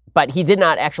 But he did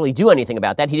not actually do anything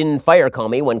about that. He didn't fire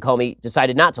Comey when Comey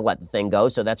decided not to let the thing go,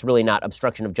 so that's really not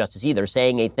obstruction of justice either.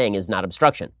 Saying a thing is not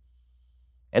obstruction.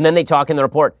 And then they talk in the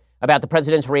report about the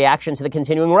president's reaction to the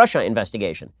continuing Russia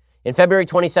investigation. In February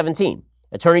 2017,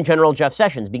 Attorney General Jeff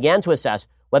Sessions began to assess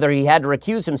whether he had to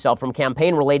recuse himself from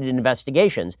campaign-related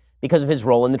investigations because of his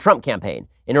role in the Trump campaign.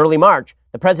 In early March,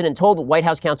 the president told White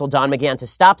House counsel Don McGahn to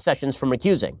stop Sessions from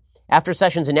recusing. After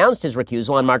Sessions announced his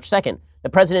recusal on March 2nd, the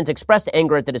president expressed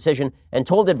anger at the decision and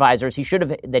told advisors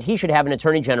that he should have an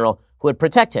attorney general who would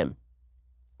protect him.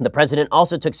 The president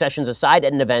also took Sessions aside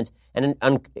at an event and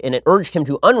it urged him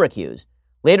to unrecuse.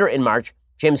 Later in March,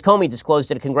 James Comey disclosed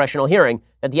at a congressional hearing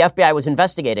that the FBI was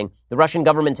investigating the Russian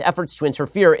government's efforts to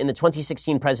interfere in the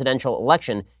 2016 presidential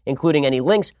election, including any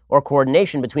links or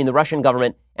coordination between the Russian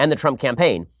government and the Trump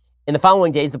campaign. In the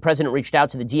following days, the president reached out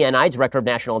to the DNI, Director of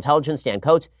National Intelligence, Dan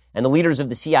Coats, and the leaders of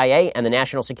the CIA and the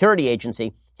National Security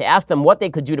Agency to ask them what they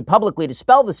could do to publicly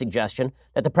dispel the suggestion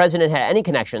that the president had any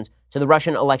connections to the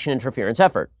Russian election interference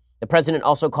effort. The president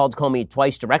also called Comey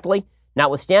twice directly,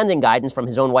 notwithstanding guidance from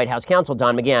his own White House counsel,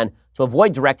 Don McGahn, to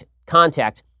avoid direct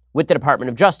contact with the Department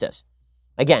of Justice.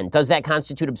 Again, does that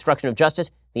constitute obstruction of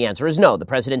justice? The answer is no. The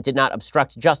president did not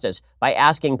obstruct justice by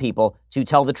asking people to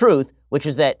tell the truth, which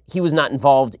is that he was not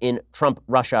involved in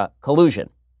Trump-Russia collusion.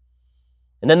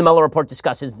 And then the Mueller report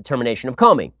discusses the termination of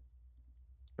Comey.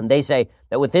 And they say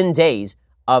that within days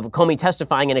of Comey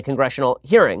testifying in a congressional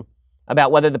hearing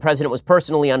about whether the president was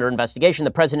personally under investigation,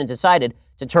 the president decided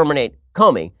to terminate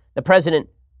Comey. The president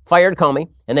fired Comey,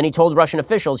 and then he told Russian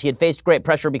officials he had faced great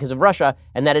pressure because of Russia,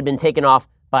 and that had been taken off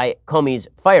by Comey's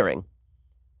firing.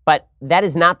 But that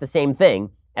is not the same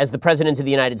thing as the president of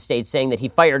the United States saying that he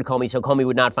fired Comey so Comey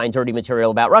would not find dirty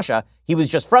material about Russia. He was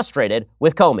just frustrated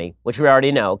with Comey, which we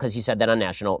already know because he said that on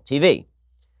national TV.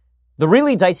 The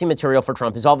really dicey material for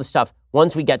Trump is all the stuff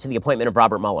once we get to the appointment of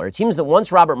Robert Mueller. It seems that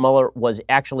once Robert Mueller was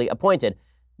actually appointed,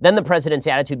 then the president's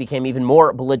attitude became even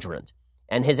more belligerent.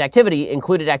 And his activity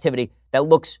included activity that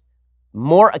looks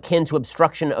more akin to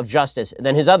obstruction of justice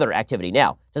than his other activity.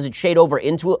 Now, does it shade over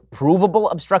into provable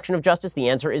obstruction of justice? The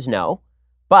answer is no.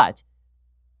 But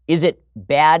is it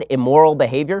bad, immoral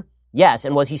behavior? Yes.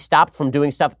 And was he stopped from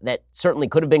doing stuff that certainly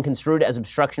could have been construed as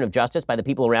obstruction of justice by the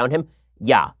people around him?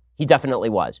 Yeah, he definitely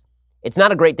was. It's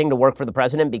not a great thing to work for the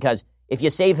president because if you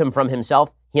save him from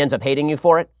himself, he ends up hating you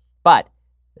for it. But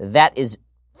that is,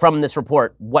 from this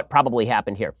report, what probably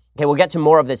happened here. Okay, we'll get to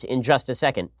more of this in just a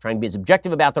second. Trying to be as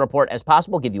objective about the report as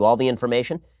possible, give you all the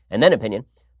information and then opinion.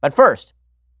 But first,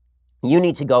 you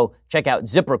need to go check out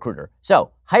ZipRecruiter.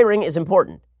 So, hiring is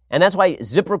important. And that's why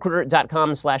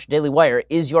ZipRecruiter.com/dailywire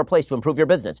is your place to improve your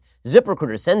business.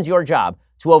 ZipRecruiter sends your job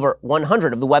to over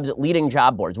 100 of the web's leading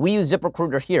job boards. We use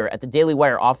ZipRecruiter here at the Daily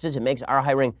Wire offices. It makes our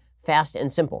hiring fast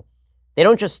and simple. They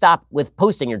don't just stop with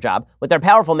posting your job. With their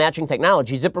powerful matching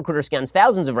technology, ZipRecruiter scans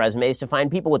thousands of resumes to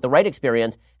find people with the right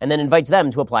experience and then invites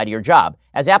them to apply to your job.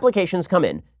 As applications come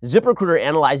in, ZipRecruiter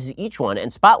analyzes each one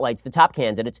and spotlights the top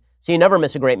candidates so you never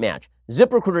miss a great match.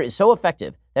 ZipRecruiter is so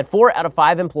effective that 4 out of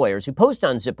 5 employers who post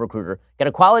on ZipRecruiter get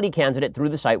a quality candidate through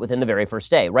the site within the very first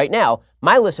day. Right now,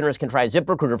 my listeners can try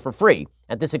ZipRecruiter for free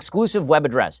at this exclusive web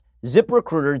address,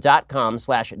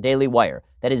 ZipRecruiter.com/dailywire.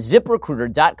 That is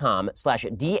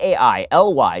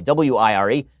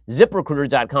ZipRecruiter.com/DAILYWIRE,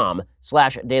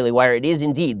 ZipRecruiter.com/dailywire. It is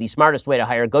indeed the smartest way to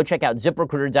hire. Go check out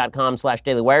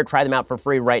ZipRecruiter.com/dailywire. Try them out for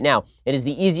free right now. It is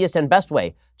the easiest and best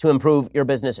way to improve your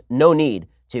business. No need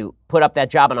to put up that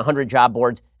job on 100 job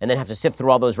boards and then have to sift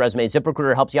through all those resumes.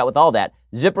 ZipRecruiter helps you out with all that.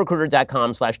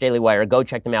 ZipRecruiter.com/dailywire. Go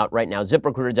check them out right now.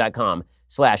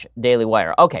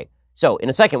 ZipRecruiter.com/dailywire. Okay, so in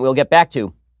a second, we'll get back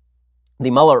to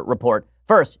the Mueller report.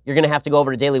 First, you're going to have to go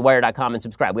over to dailywire.com and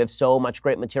subscribe. We have so much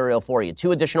great material for you.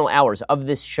 2 additional hours of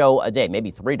this show a day,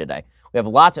 maybe 3 today. We have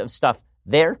lots of stuff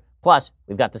there. Plus,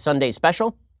 we've got the Sunday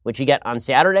special, which you get on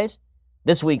Saturdays.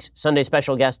 This week's Sunday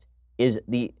special guest is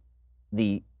the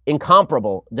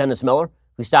incomparable Dennis Miller,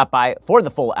 who stopped by for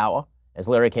the full hour, as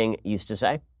Larry King used to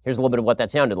say. Here's a little bit of what that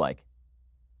sounded like.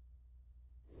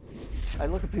 I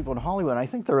look at people in Hollywood and I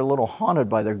think they're a little haunted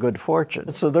by their good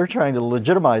fortune. So they're trying to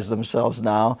legitimize themselves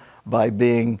now by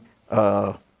being,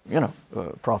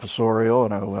 professorial,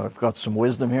 and I've got some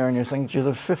wisdom here, and you think you're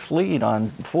the 5th lead on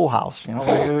Full House. You know,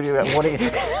 what do you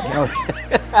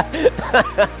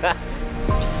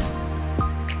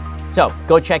So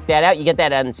go check that out. You get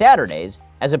that on Saturdays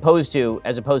as opposed to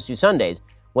Sundays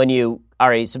when you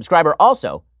are a subscriber.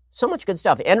 Also, so much good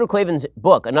stuff. Andrew Klavan's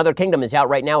book, Another Kingdom, is out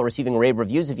right now, receiving rave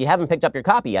reviews. If you haven't picked up your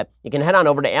copy yet, you can head on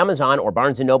over to Amazon or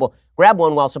Barnes & Noble. Grab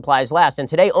one while supplies last. And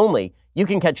today only, you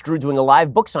can catch Drew doing a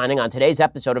live book signing on today's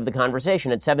episode of The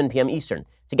Conversation at 7 p.m. Eastern.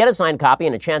 To get a signed copy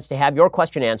and a chance to have your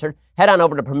question answered, head on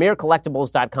over to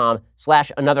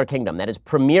premiercollectibles.com/anotherkingdom. That is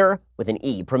Premier with an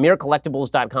E.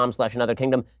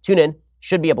 premiercollectibles.com/anotherkingdom. Tune in.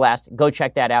 Should be a blast. Go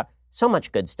check that out. So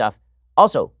much good stuff.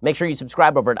 Also, make sure you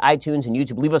subscribe over at iTunes and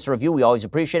YouTube. Leave us a review. We always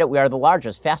appreciate it. We are the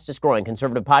largest, fastest growing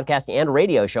conservative podcast and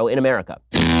radio show in America.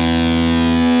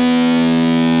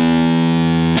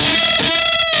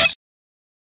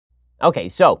 Okay,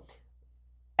 so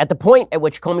at the point at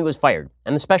which Comey was fired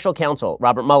and the special counsel,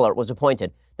 Robert Mueller, was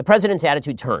appointed, the president's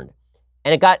attitude turned,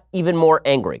 and it got even more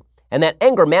angry. And that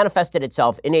anger manifested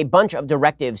itself in a bunch of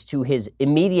directives to his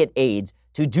immediate aides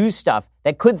to do stuff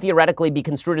that could theoretically be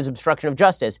construed as obstruction of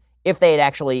justice if they had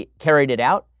actually carried it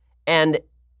out, and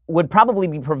would probably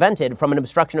be prevented from an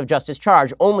obstruction of justice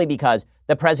charge only because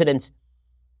the president's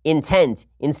intent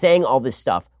in saying all this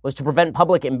stuff was to prevent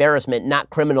public embarrassment,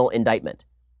 not criminal indictment.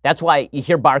 That's why you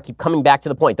hear Barr keep coming back to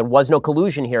the point. There was no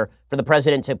collusion here for the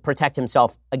president to protect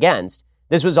himself against.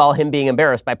 This was all him being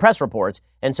embarrassed by press reports,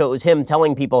 and so it was him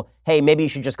telling people, hey, maybe you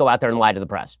should just go out there and lie to the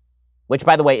press. Which,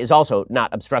 by the way, is also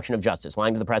not obstruction of justice.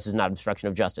 Lying to the press is not obstruction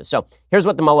of justice. So here's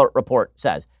what the Mueller report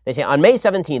says. They say, on May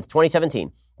 17th,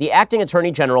 2017, the acting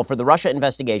attorney general for the Russia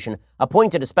investigation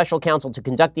appointed a special counsel to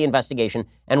conduct the investigation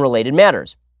and related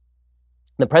matters.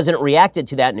 The president reacted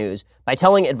to that news by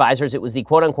telling advisors it was the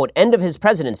quote-unquote end of his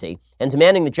presidency and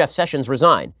demanding that Jeff Sessions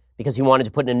resign because he wanted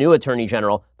to put in a new attorney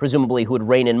general, presumably who would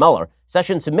rein in Mueller.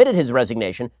 Sessions submitted his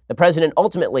resignation. The president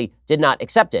ultimately did not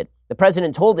accept it. The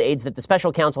president told aides that the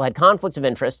special counsel had conflicts of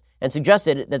interest and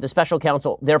suggested that the special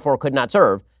counsel therefore could not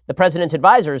serve. The president's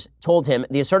advisors told him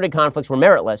the asserted conflicts were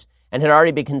meritless and had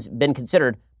already been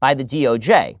considered by the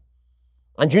DOJ.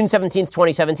 On June 17,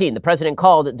 2017, the president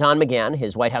called Don McGahn,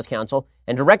 his White House counsel,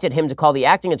 and directed him to call the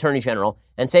acting attorney general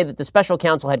and say that the special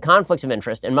counsel had conflicts of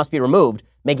interest and must be removed.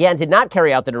 McGahn did not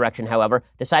carry out the direction, however,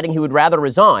 deciding he would rather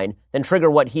resign than trigger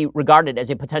what he regarded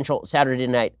as a potential Saturday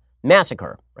night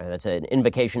massacre. Right? That's an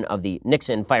invocation of the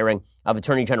Nixon firing of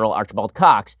Attorney General Archibald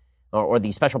Cox, or the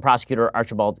special prosecutor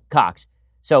Archibald Cox.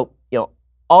 So,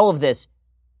 all of this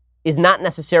is not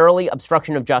necessarily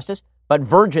obstruction of justice, but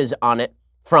verges on it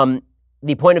from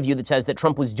the point of view that says that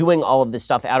Trump was doing all of this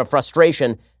stuff out of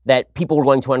frustration that people were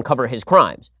going to uncover his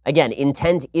crimes. Again,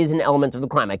 intent is an element of the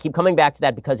crime. I keep coming back to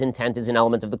that because intent is an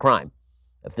element of the crime.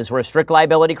 If this were a strict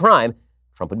liability crime,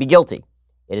 Trump would be guilty.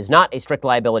 It is not a strict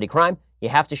liability crime. You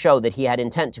have to show that he had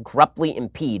intent to corruptly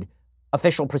impede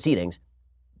official proceedings.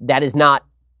 That is not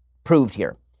proved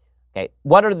here. Okay.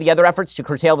 What are the other efforts to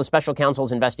curtail the special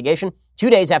counsel's investigation? 2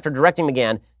 days after directing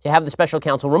McGahn to have the special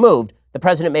counsel removed, the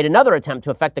president made another attempt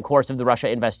to affect the course of the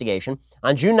Russia investigation.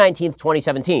 On June 19,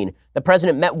 2017, the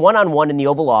president met one-on-one in the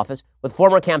Oval Office with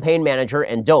former campaign manager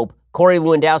and dope Corey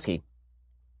Lewandowski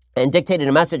and dictated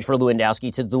a message for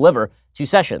Lewandowski to deliver to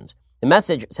Sessions. The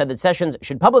message said that Sessions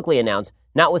should publicly announce,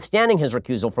 notwithstanding his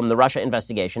recusal from the Russia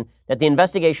investigation, that the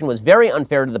investigation was very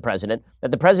unfair to the president, that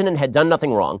the president had done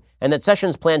nothing wrong, and that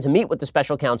Sessions planned to meet with the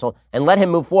special counsel and let him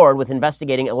move forward with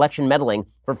investigating election meddling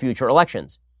for future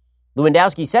elections.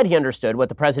 Lewandowski said he understood what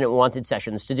the president wanted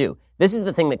Sessions to do. This is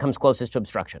the thing that comes closest to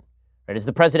obstruction. Right? Is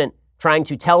the president trying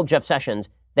to tell Jeff Sessions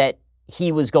that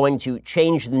he was going to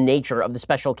change the nature of the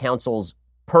special counsel's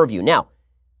purview. Now,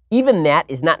 even that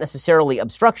is not necessarily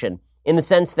obstruction, in the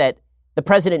sense that the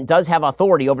president does have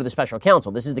authority over the special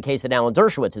counsel. This is the case that Alan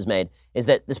Dershowitz has made, is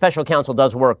that the special counsel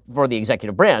does work for the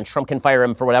executive branch. Trump can fire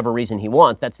him for whatever reason he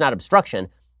wants. That's not obstruction.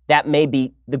 That may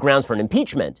be the grounds for an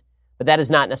impeachment, but that is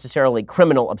not necessarily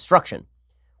criminal obstruction.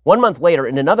 1 month later,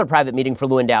 in another private meeting for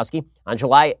Lewandowski, on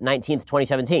July 19,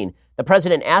 2017, the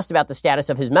president asked about the status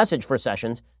of his message for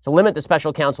Sessions to limit the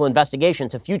special counsel investigation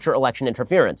to future election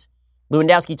interference.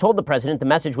 Lewandowski told the president the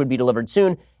message would be delivered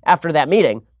soon. After that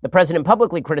meeting, the president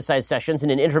publicly criticized Sessions in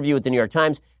an interview with the New York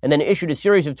Times and then issued a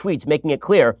series of tweets making it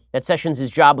clear that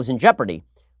Sessions' job was in jeopardy.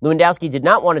 Lewandowski did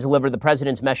not want to deliver the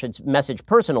president's message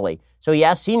personally, so he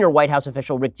asked senior White House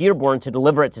official Rick Dearborn to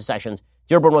deliver it to Sessions.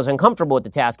 Dearborn was uncomfortable with the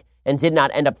task and did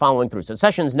not end up following through. So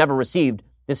Sessions never received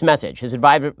this message. His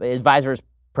advisors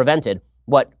prevented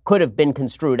what could have been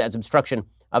construed as obstruction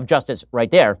of justice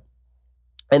right there.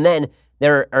 And then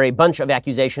there are a bunch of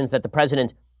accusations that the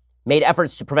president made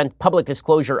efforts to prevent public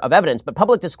disclosure of evidence, but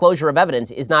public disclosure of evidence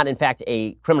is not, in fact,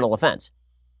 a criminal offense.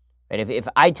 Right? If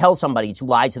I tell somebody to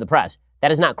lie to the press,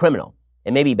 that is not criminal.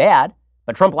 It may be bad,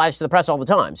 but Trump lies to the press all the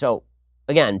time. So,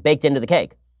 again, baked into the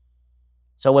cake.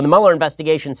 So when the Mueller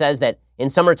investigation says that in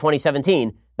summer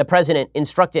 2017, the president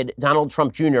instructed Donald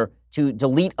Trump Jr. to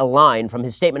delete a line from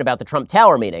his statement about the Trump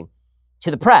Tower meeting to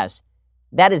the press,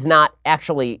 that is not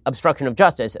actually obstruction of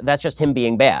justice. That's just him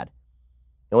being bad.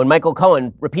 And when Michael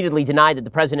Cohen repeatedly denied that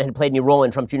the president had played any role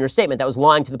in Trump Jr.'s statement, that was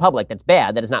lying to the public. That's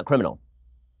bad. That is not criminal.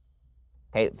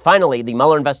 Okay. Finally, the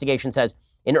Mueller investigation says,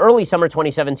 in early summer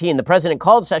 2017, the president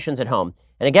called Sessions at home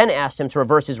and again asked him to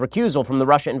reverse his recusal from the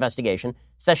Russia investigation.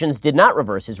 Sessions did not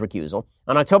reverse his recusal.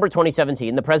 On October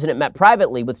 2017, the president met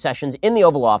privately with Sessions in the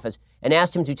Oval Office and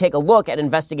asked him to take a look at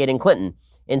investigating Clinton.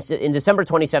 In December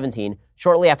 2017,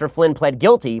 shortly after Flynn pled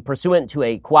guilty pursuant to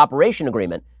a cooperation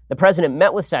agreement, the president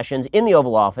met with Sessions in the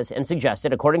Oval Office and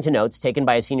suggested, according to notes taken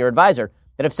by a senior advisor,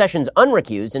 that if Sessions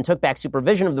unrecused and took back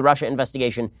supervision of the Russia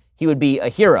investigation, he would be a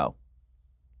hero.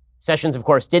 Sessions, of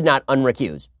course, did not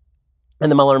unrecuse,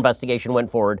 and the Mueller investigation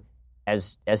went forward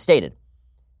as stated.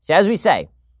 So as we say,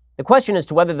 the question as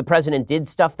to whether the president did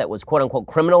stuff that was quote-unquote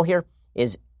criminal here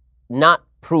is not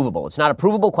provable. It's not a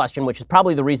provable question, which is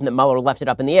probably the reason that Mueller left it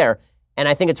up in the air. And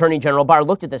I think Attorney General Barr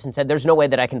looked at this and said, there's no way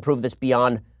that I can prove this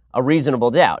beyond a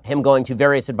reasonable doubt. Him going to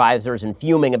various advisors and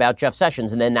fuming about Jeff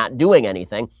Sessions and then not doing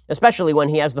anything, especially when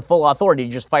he has the full authority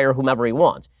to just fire whomever he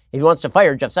wants. If he wants to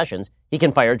fire Jeff Sessions, he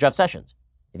can fire Jeff Sessions.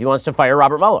 If he wants to fire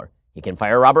Robert Mueller, he can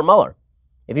fire Robert Mueller.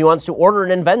 If he wants to order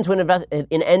an end to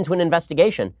an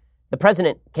investigation, the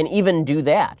president can even do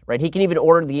that, right? He can even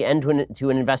order the end to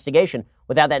an investigation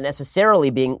without that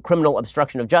necessarily being criminal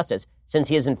obstruction of justice, since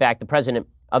he is, in fact, the president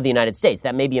of the United States.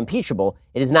 That may be impeachable.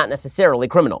 It is not necessarily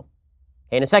criminal.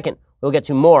 Okay, in a second, we'll get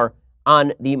to more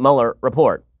on the Mueller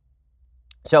report.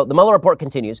 So the Mueller report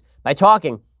continues by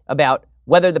talking about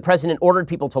whether the president ordered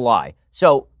people to lie.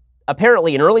 So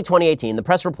apparently, in early 2018, the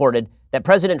press reported that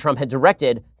President Trump had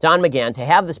directed Don McGahn to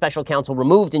have the special counsel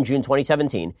removed in June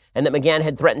 2017, and that McGahn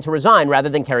had threatened to resign rather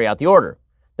than carry out the order.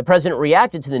 the president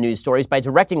reacted to the news stories by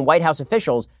directing White House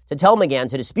officials to tell McGahn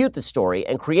to dispute the story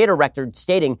and create a record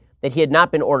stating that he had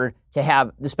not been ordered to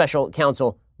have the special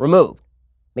counsel removed.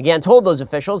 McGahn told those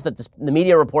officials that the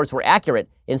media reports were accurate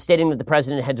in stating that the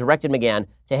president had directed McGahn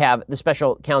to have the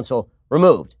special counsel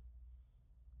removed.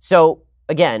 So,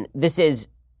 again, this is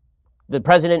the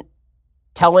president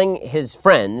telling his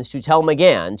friends to tell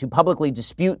McGahn to publicly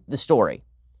dispute the story.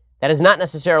 That is not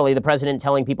necessarily the president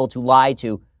telling people to lie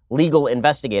to legal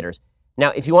investigators. Now,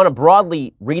 if you want to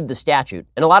broadly read the statute,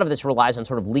 and a lot of this relies on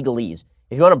sort of legalese,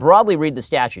 if you want to broadly read the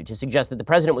statute to suggest that the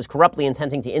president was corruptly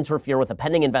intending to interfere with a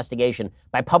pending investigation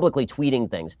by publicly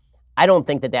tweeting things, I don't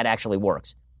think that that actually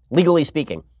works. Legally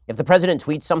speaking, if the president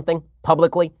tweets something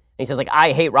publicly, and he says, like,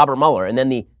 I hate Robert Mueller, and then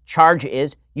the charge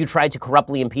is you tried to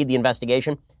corruptly impede the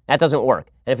investigation, that doesn't work.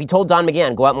 And if he told Don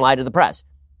McGahn, go out and lie to the press,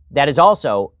 that is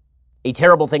also a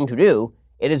terrible thing to do.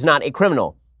 It is not a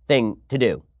criminal thing to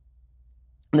do.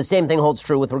 And the same thing holds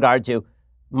true with regard to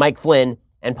Mike Flynn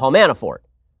and Paul Manafort.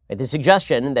 The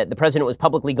suggestion that the president was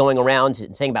publicly going around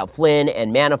and saying about Flynn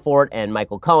and Manafort and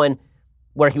Michael Cohen,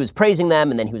 where he was praising them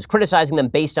and then he was criticizing them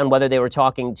based on whether they were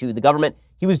talking to the government.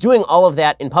 He was doing all of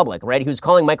that in public, right? He was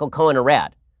calling Michael Cohen a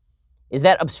rat. Is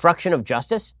that obstruction of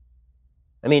justice?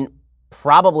 I mean,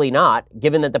 probably not,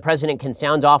 given that the president can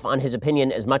sound off on his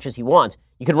opinion as much as he wants.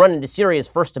 You could run into serious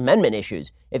First Amendment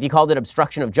issues if you called it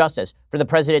obstruction of justice for the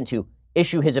president to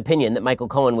issue his opinion that Michael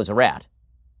Cohen was a rat.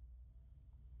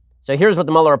 So here's what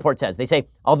the Mueller report says. They say,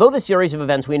 although the series of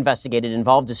events we investigated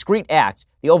involved discrete acts,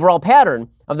 the overall pattern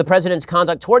of the president's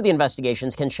conduct toward the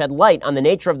investigations can shed light on the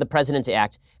nature of the president's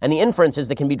acts and the inferences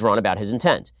that can be drawn about his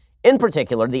intent. In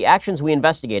particular, the actions we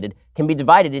investigated can be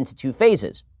divided into two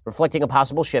phases, reflecting a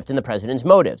possible shift in the president's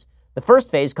motives. The first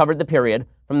phase covered the period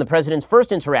from the president's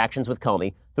first interactions with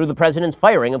Comey through the president's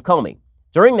firing of Comey.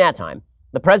 During that time,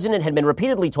 the president had been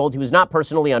repeatedly told he was not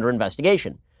personally under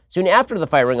investigation. Soon after the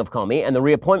firing of Comey and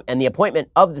the appointment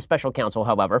of the special counsel,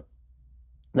 however,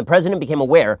 the president became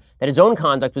aware that his own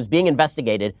conduct was being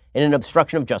investigated in an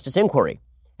obstruction of justice inquiry.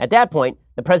 At that point,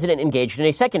 the president engaged in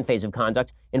a second phase of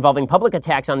conduct involving public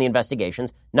attacks on the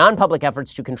investigations, non-public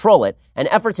efforts to control it, and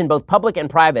efforts in both public and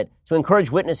private to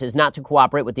encourage witnesses not to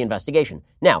cooperate with the investigation.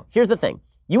 Now, here's the thing.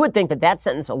 You would think that that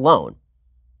sentence alone,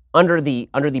 under the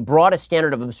broadest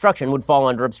standard of obstruction, would fall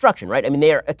under obstruction, right? I mean,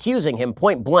 they are accusing him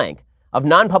point blank of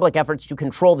non-public efforts to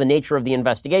control the nature of the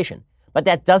investigation. But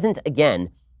that doesn't, again,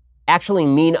 actually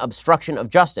mean obstruction of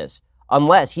justice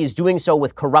unless he is doing so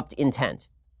with corrupt intent.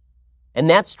 And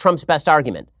that's Trump's best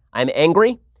argument. I'm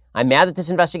angry. I'm mad that this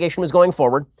investigation was going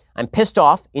forward. I'm pissed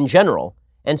off in general.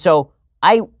 And so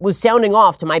I was sounding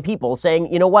off to my people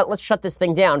saying, you know what, let's shut this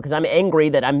thing down because I'm angry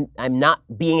that I'm not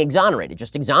being exonerated.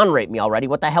 Just exonerate me already.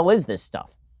 What the hell is this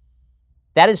stuff?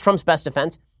 That is Trump's best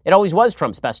defense. It always was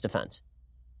Trump's best defense.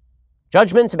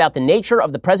 Judgments about the nature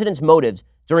of the president's motives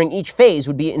during each phase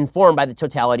would be informed by the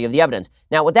totality of the evidence.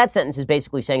 Now, what that sentence is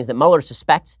basically saying is that Mueller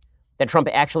suspects that Trump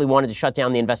actually wanted to shut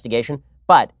down the investigation,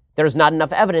 but there is not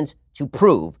enough evidence to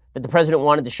prove that the president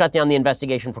wanted to shut down the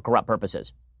investigation for corrupt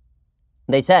purposes.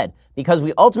 They said, because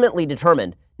we ultimately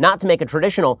determined not to make a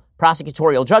traditional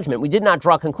prosecutorial judgment, we did not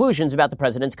draw conclusions about the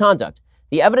president's conduct.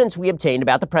 The evidence we obtained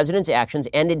about the president's actions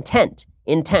and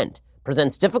intent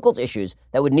presents difficult issues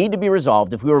that would need to be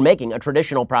resolved if we were making a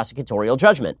traditional prosecutorial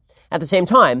judgment. At the same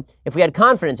time, if we had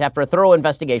confidence after a thorough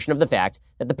investigation of the facts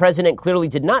that the president clearly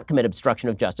did not commit obstruction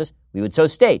of justice, we would so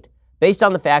state. Based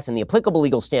on the facts and the applicable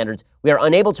legal standards, we are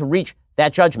unable to reach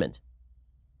that judgment.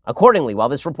 Accordingly, while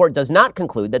this report does not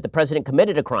conclude that the president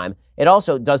committed a crime, it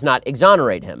also does not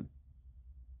exonerate him.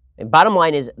 And bottom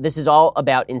line is, this is all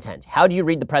about intent. How do you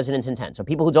read the president's intent? So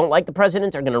people who don't like the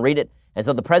president are going to read it as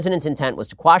though the president's intent was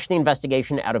to quash the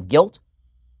investigation out of guilt.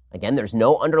 Again, there's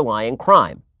no underlying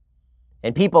crime.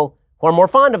 And people who are more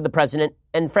fond of the president,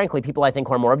 and frankly, people I think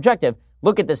who are more objective,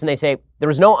 look at this and they say, there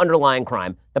is no underlying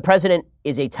crime. The president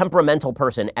is a temperamental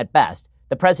person at best.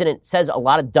 The president says a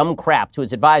lot of dumb crap to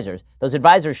his advisors. Those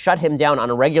advisors shut him down on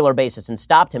a regular basis and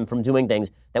stopped him from doing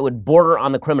things that would border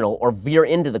on the criminal or veer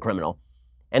into the criminal.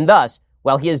 And thus,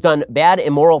 while he has done bad,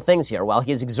 immoral things here, while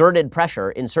he has exerted pressure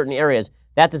in certain areas,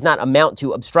 that does not amount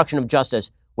to obstruction of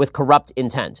justice with corrupt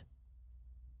intent.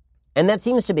 And that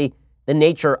seems to be the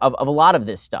nature of a lot of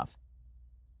this stuff.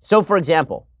 So, for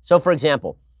example,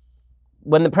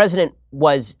 when the president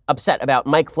was upset about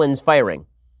Mike Flynn's firing,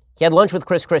 he had lunch with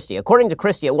Chris Christie. According to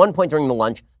Christie, at one point during the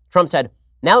lunch, Trump said,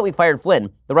 now that we fired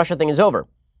Flynn, the Russia thing is over.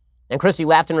 And Christie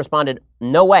laughed and responded,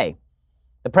 no way.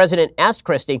 The president asked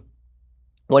Christie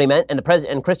what he meant,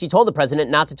 and Christie told the president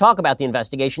not to talk about the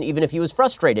investigation, even if he was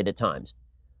frustrated at times.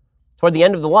 Toward the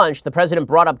end of the lunch, the president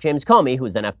brought up James Comey, who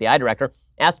was then FBI director,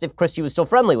 asked if Christie was still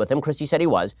friendly with him. Christie said he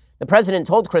was. The president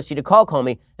told Christie to call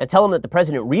Comey and tell him that the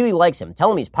president really likes him.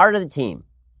 Tell him he's part of the team.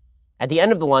 At the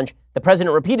end of the lunch, the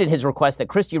president repeated his request that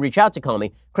Christie reach out to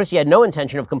Comey. Christie had no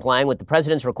intention of complying with the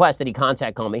president's request that he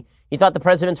contact Comey. He thought the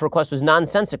president's request was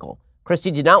nonsensical.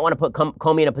 Christie did not want to put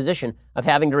Comey in a position of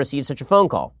having to receive such a phone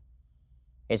call.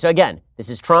 Okay, so again, this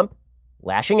is Trump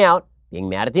lashing out, being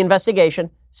mad at the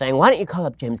investigation, saying, why don't you call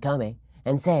up James Comey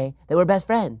and say that we're best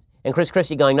friends? And Chris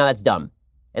Christie going, no, that's dumb.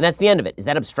 And that's the end of it. Is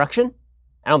that obstruction?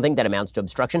 I don't think that amounts to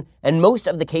obstruction. And most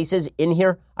of the cases in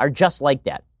here are just like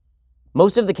that.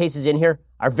 Most of the cases in here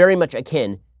are very much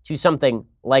akin to something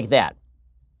like that.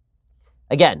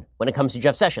 Again, when it comes to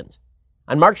Jeff Sessions.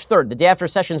 On March 3rd, the day after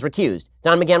Sessions recused,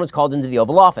 Don McGahn was called into the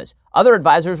Oval Office. Other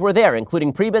advisors were there,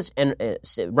 including Priebus and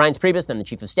Reince Priebus, then the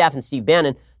chief of staff, and Steve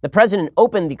Bannon. The president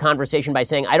opened the conversation by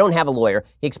saying, I don't have a lawyer.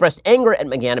 He expressed anger at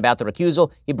McGahn about the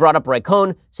recusal. He brought up Roy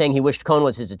Cohn, saying he wished Cohn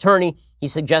was his attorney. He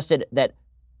suggested that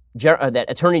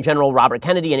Attorney General Robert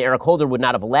Kennedy and Eric Holder would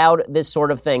not have allowed this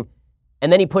sort of thing.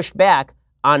 And then he pushed back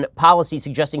on policy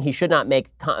suggesting he should not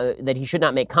make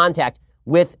contact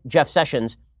with Jeff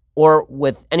Sessions or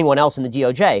with anyone else in the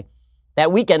DOJ.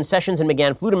 That weekend, Sessions and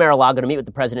McGahn flew to Mar-a-Lago to meet with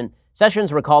the president.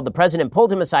 Sessions recalled the president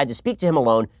pulled him aside to speak to him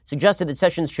alone, suggested that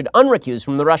Sessions should unrecuse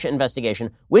from the Russia investigation,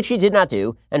 which he did not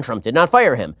do, and Trump did not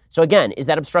fire him. So again, is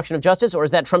that obstruction of justice, or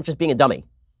is that Trump just being a dummy?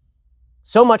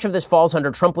 So much of this falls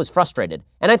under Trump was frustrated,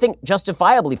 and I think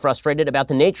justifiably frustrated about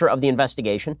the nature of the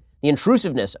investigation, the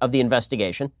intrusiveness of the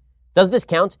investigation. Does this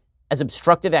count as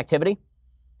obstructive activity?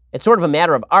 It's sort of a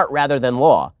matter of art rather than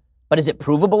law. But is it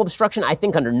provable obstruction? I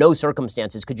think under no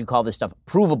circumstances could you call this stuff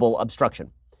provable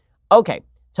obstruction. Okay,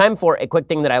 time for a quick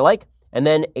thing that I like and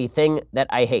then a thing that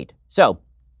I hate. So,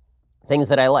 things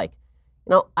that I like.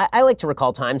 You know, I like to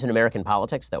recall times in American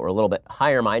politics that were a little bit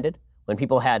higher-minded when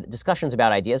people had discussions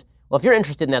about ideas. Well, if you're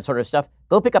interested in that sort of stuff,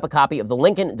 go pick up a copy of the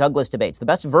Lincoln-Douglas debates. The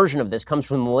best version of this comes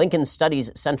from the Lincoln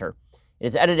Studies Center. It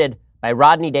is edited by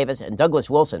Rodney Davis and Douglas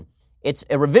Wilson. It's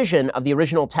a revision of the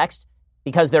original text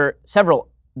because there are several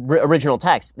original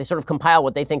texts. They sort of compile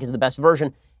what they think is the best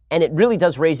version, and it really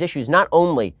does raise issues not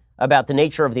only about the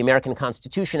nature of the American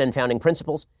Constitution and founding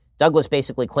principles. Douglas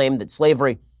basically claimed that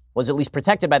slavery was at least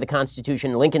protected by the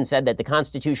Constitution. Lincoln said that the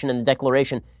Constitution and the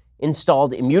Declaration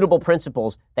installed immutable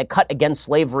principles that cut against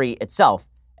slavery itself,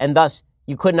 and thus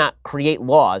you could not create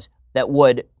laws that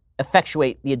would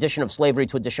effectuate the addition of slavery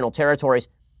to additional territories.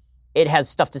 It has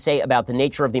stuff to say about the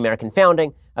nature of the American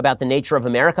founding, about the nature of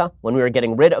America when we were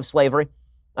getting rid of slavery,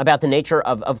 about the nature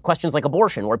of questions like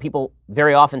abortion, where people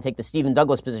very often take the Stephen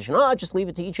Douglas position, just leave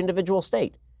it to each individual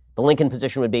state. The Lincoln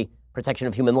position would be protection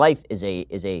of human life is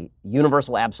a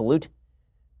universal absolute.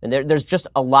 And there's just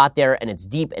a lot there, and it's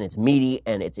deep, and it's meaty,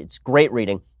 and it's great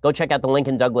reading. Go check out the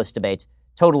Lincoln-Douglas debates.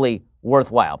 Totally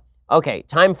worthwhile. Okay,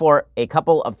 time for a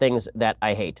couple of things that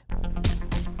I hate.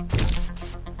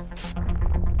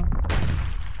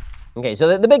 Okay,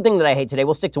 so the big thing that I hate today,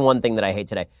 we'll stick to one thing that I hate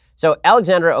today. So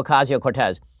Alexandra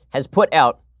Ocasio-Cortez has put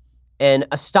out an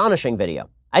astonishing video.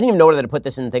 I didn't even know whether to put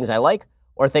this in things I like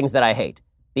or things that I hate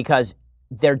because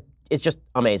it's just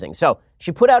amazing. So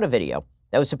she put out a video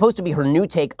that was supposed to be her new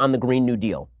take on the Green New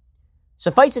Deal.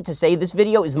 Suffice it to say, this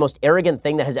video is the most arrogant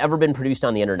thing that has ever been produced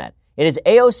on the internet. It is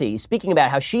AOC speaking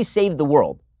about how she saved the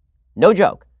world. No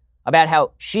joke. About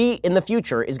how she, in the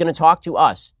future, is going to talk to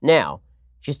us now.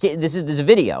 This is a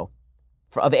video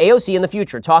of AOC in the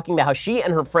future talking about how she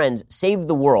and her friends saved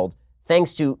the world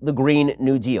thanks to the Green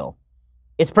New Deal.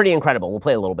 It's pretty incredible. We'll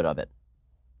play a little bit of it.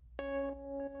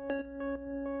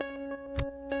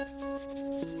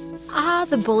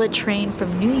 The bullet train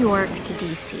from New York to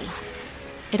D.C.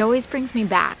 It always brings me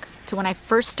back to when I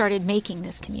first started making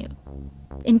this commute.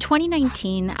 In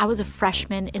 2019, I was a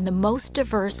freshman in the most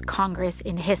diverse Congress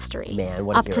in history. Man,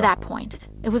 what a Up to hero. that point.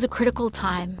 It was a critical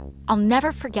time. I'll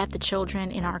never forget the children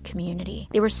in our community.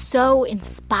 They were so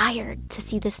inspired to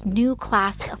see this new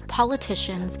class of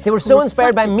politicians. They were so who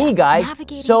inspired by me, reflected guys.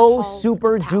 navigating So the halls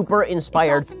super of power. duper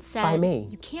inspired It's often said, by me.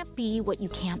 You can't be what you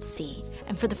can't see.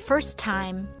 And for the first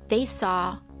time, they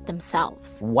saw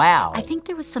themselves. Wow. I think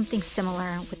there was something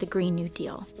similar with the Green New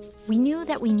Deal. We knew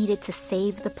that we needed to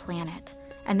save the planet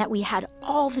and that we had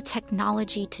all the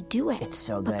technology to do it. It's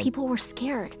so But good. people were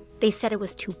scared. They said it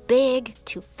was too big,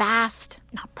 too fast,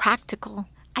 not practical.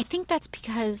 I think that's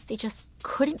because they just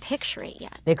couldn't picture it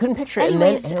yet. They couldn't picture it,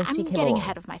 Anyways, and then AOC I'm came getting along.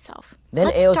 ahead of myself. Then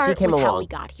Let's AOC start came with how along. we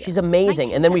got here. She's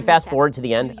amazing. And then we fast 1977, forward to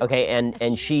the end, New York, okay, a and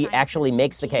senior she scientist actually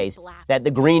makes the James case Black that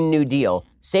the Green New Deal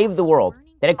saved the world,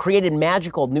 that it created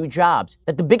magical new jobs,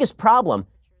 that the biggest problem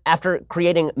after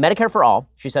creating Medicare for all,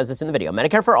 she says this in the video,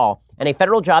 Medicare for all, and a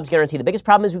federal jobs guarantee, the biggest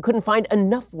problem is we couldn't find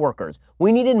enough workers.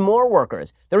 We needed more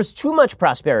workers. There was too much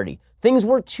prosperity. Things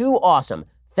were too awesome,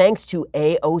 thanks to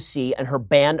AOC and her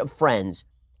band of friends.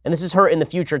 And this is her in the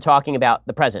future talking about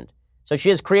the present. So she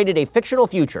has created a fictional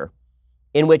future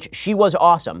in which she was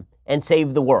awesome and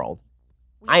saved the world.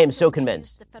 I am so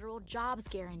convinced. The federal jobs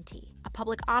guarantee, a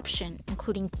public option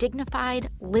including dignified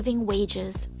living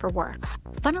wages for work.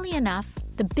 Funnily enough,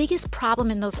 the biggest problem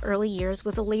in those early years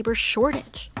was a labor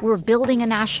shortage. We were building a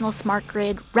national smart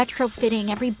grid, retrofitting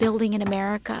every building in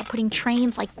America, putting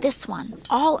trains like this one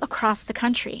all across the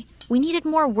country. We needed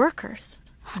more workers.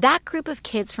 That group of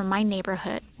kids from my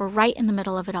neighborhood were right in the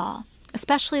middle of it all,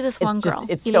 especially this one girl,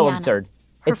 It's Ileana. so absurd.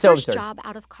 Her It's so first absurd. job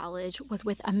out of college was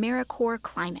with AmeriCorps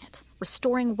Climate,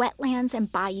 restoring wetlands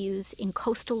and bayous in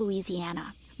coastal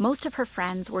Louisiana. Most of her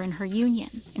friends were in her union,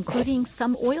 including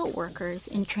some oil workers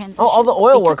in transition. Oh, all the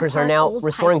oil They took workers are apart now old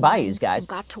restoring pipelines bayous, guys. and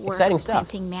got to work Exciting stuff.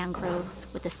 planting mangroves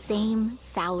with the same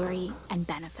salary and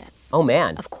benefits. Oh,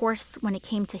 man. Of course, when it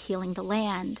came to healing the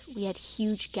land, we had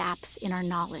huge gaps in our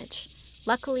knowledge.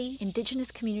 Luckily,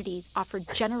 indigenous communities offered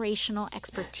generational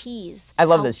expertise. I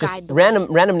love this. Just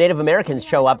random Native Americans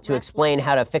show up to explain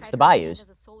how to fix the bayous.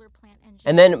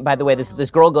 And then, by the way, this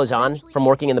girl goes on from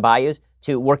working in the bayous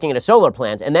to working at a solar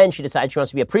plant, and then she decides she wants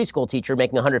to be a preschool teacher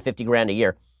making $150,000 a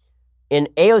year. In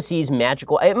AOC's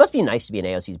magical, it must be nice to be in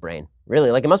AOC's brain, really.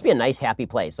 Like, it must be a nice, happy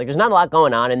place. Like, there's not a lot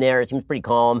going on in there. It seems pretty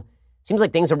calm. Seems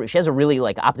like she has a really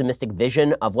optimistic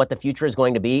vision of what the future is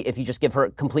going to be if you just give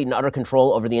her complete and utter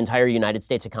control over the entire United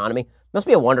States economy. Must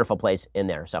be a wonderful place in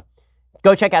there. So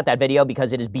go check out that video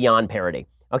because it is beyond parody.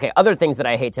 Okay, other things that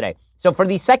I hate today. So for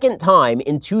the second time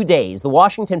in 2 days, the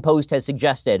Washington Post has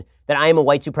suggested that I am a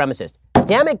white supremacist.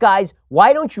 Damn it, guys.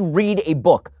 Why don't you read a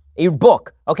book?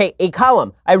 Okay, a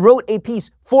column. I wrote a piece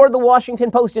for the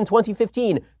Washington Post in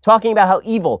 2015 talking about how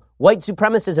evil white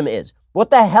supremacism is.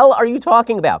 What the hell are you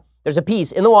talking about? There's a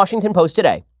piece in the Washington Post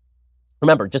today.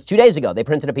 Remember, just 2 days ago, they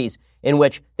printed a piece in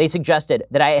which they suggested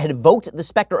that I had evoked the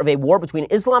specter of a war between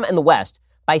Islam and the West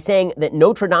by saying that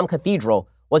Notre Dame Cathedral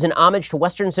was an homage to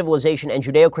Western civilization and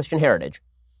Judeo-Christian heritage.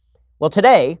 Well,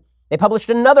 today, they published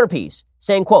another piece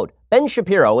saying, quote, Ben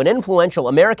Shapiro, an influential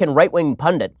American right-wing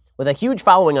pundit with a huge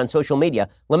following on social media,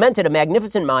 lamented a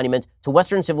magnificent monument to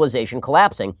Western civilization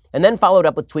collapsing, and then followed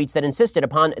up with tweets that insisted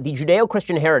upon the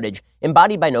Judeo-Christian heritage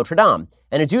embodied by Notre Dame,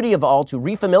 and a duty of all to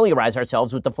refamiliarize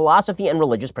ourselves with the philosophy and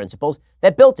religious principles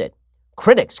that built it.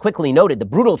 Critics quickly noted the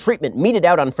brutal treatment meted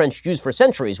out on French Jews for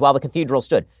centuries while the cathedral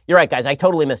stood. You're right, guys, I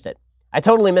totally missed it. I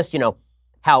totally missed,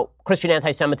 how Christian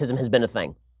anti-Semitism has been a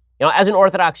thing. As an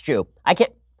Orthodox Jew,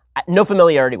 no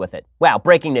familiarity with it. Wow,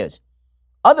 breaking news.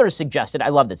 Others suggested, I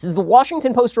love this is the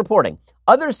Washington Post reporting,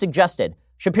 others suggested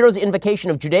Shapiro's invocation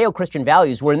of Judeo-Christian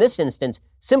values were in this instance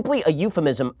simply a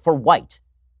euphemism for white.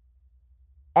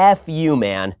 F you,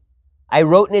 man. I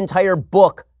wrote an entire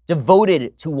book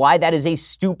devoted to why that is a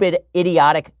stupid,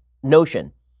 idiotic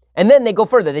notion. And then they go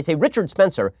further. They say Richard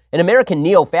Spencer, an American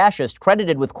neo-fascist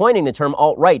credited with coining the term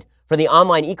alt-right for the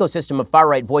online ecosystem of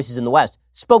far-right voices in the West,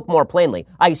 spoke more plainly.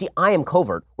 You see, I am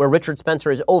covert where Richard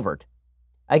Spencer is overt.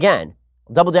 Again,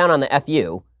 double down on the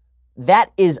FU.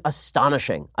 That is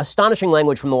astonishing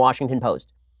language from the Washington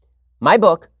Post. My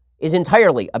book is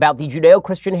entirely about the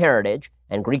Judeo-Christian heritage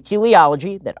and Greek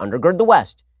teleology that undergird the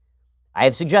West. I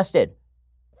have suggested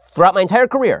throughout my entire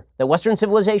career that Western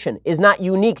civilization is not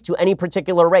unique to any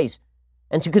particular race,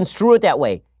 and to construe it that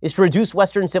way is to reduce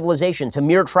Western civilization to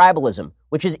mere tribalism,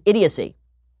 which is idiocy.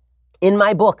 In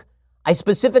my book, I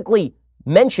specifically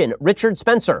mention Richard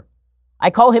Spencer. I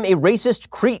call him a racist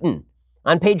cretin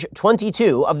on page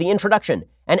 22 of the introduction,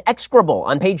 and execrable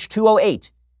on page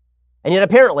 208. And yet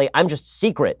apparently I'm just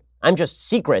secret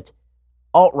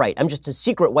alt-right. I'm just a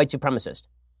secret white supremacist.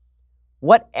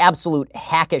 What absolute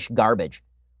hackish garbage.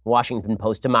 Washington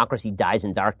Post, democracy dies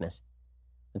in darkness.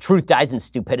 The truth dies in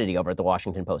stupidity over at the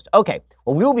Washington Post. Okay,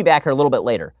 well, we will be back here a little bit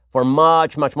later for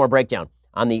much more breakdown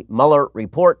on the Mueller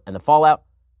report and the fallout.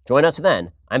 Join us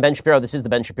then. I'm Ben Shapiro. This is The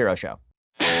Ben Shapiro Show.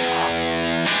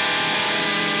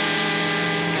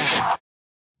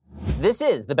 This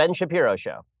is The Ben Shapiro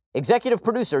Show. Executive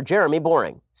producer Jeremy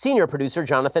Boring. Senior producer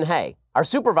Jonathan Hay. Our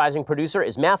supervising producer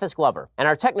is Mathis Glover. And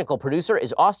our technical producer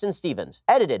is Austin Stevens.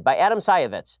 Edited by Adam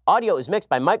Sayevitz. Audio is mixed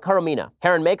by Mike Caromina.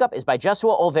 Hair and makeup is by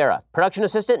Jesua Olvera. Production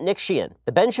assistant Nick Sheehan.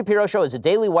 The Ben Shapiro Show is a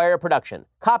Daily Wire production.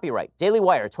 Copyright Daily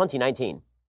Wire 2019.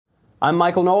 I'm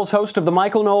Michael Knowles, host of The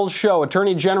Michael Knowles Show.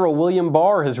 Attorney General William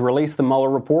Barr has released the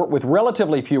Mueller report with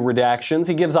relatively few redactions.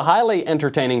 He gives a highly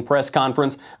entertaining press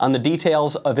conference on the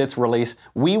details of its release.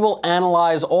 We will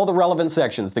analyze all the relevant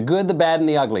sections, the good, the bad, and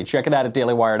the ugly. Check it out at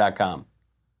dailywire.com.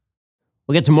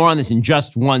 We'll get to more on this in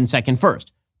just 1 second.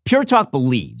 First, Pure Talk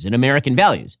believes in American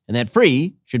values, and that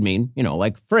free should mean,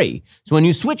 like free. So when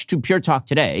you switch to Pure Talk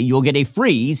today, you'll get a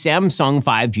free Samsung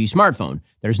 5G smartphone.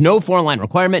 There's no foreign-line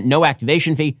requirement, no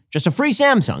activation fee, just a free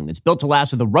Samsung that's built to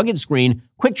last with a rugged screen,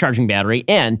 quick charging battery,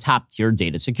 and top-tier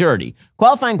data security.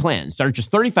 Qualifying plans start at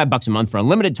just $35 a month for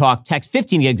unlimited talk, text,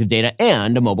 15 gigs of data,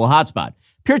 and a mobile hotspot.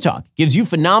 Pure Talk gives you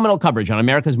phenomenal coverage on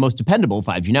America's most dependable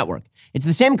 5G network. It's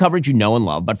the same coverage you know and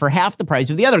love, but for half the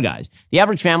price of the other guys. The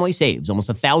average family saves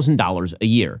almost $1,000 a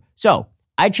year. So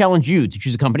I challenge you to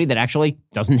choose a company that actually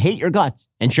doesn't hate your guts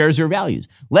and shares your values.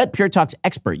 Let Pure Talk's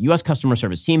expert U.S. customer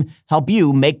service team help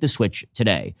you make the switch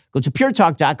today. Go to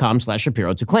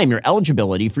puretalk.com/Shapiro to claim your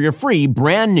eligibility for your free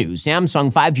brand new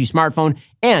Samsung 5G smartphone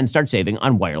and start saving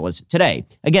on wireless today.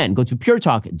 Again, go to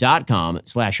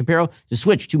puretalk.com/Shapiro to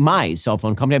switch to my cell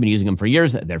phone company. I've been using them for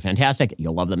years. They're fantastic.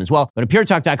 You'll love them as well. Go to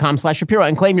puretalk.com/Shapiro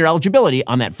and claim your eligibility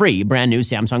on that free brand new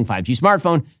Samsung 5G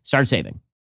smartphone. Start saving.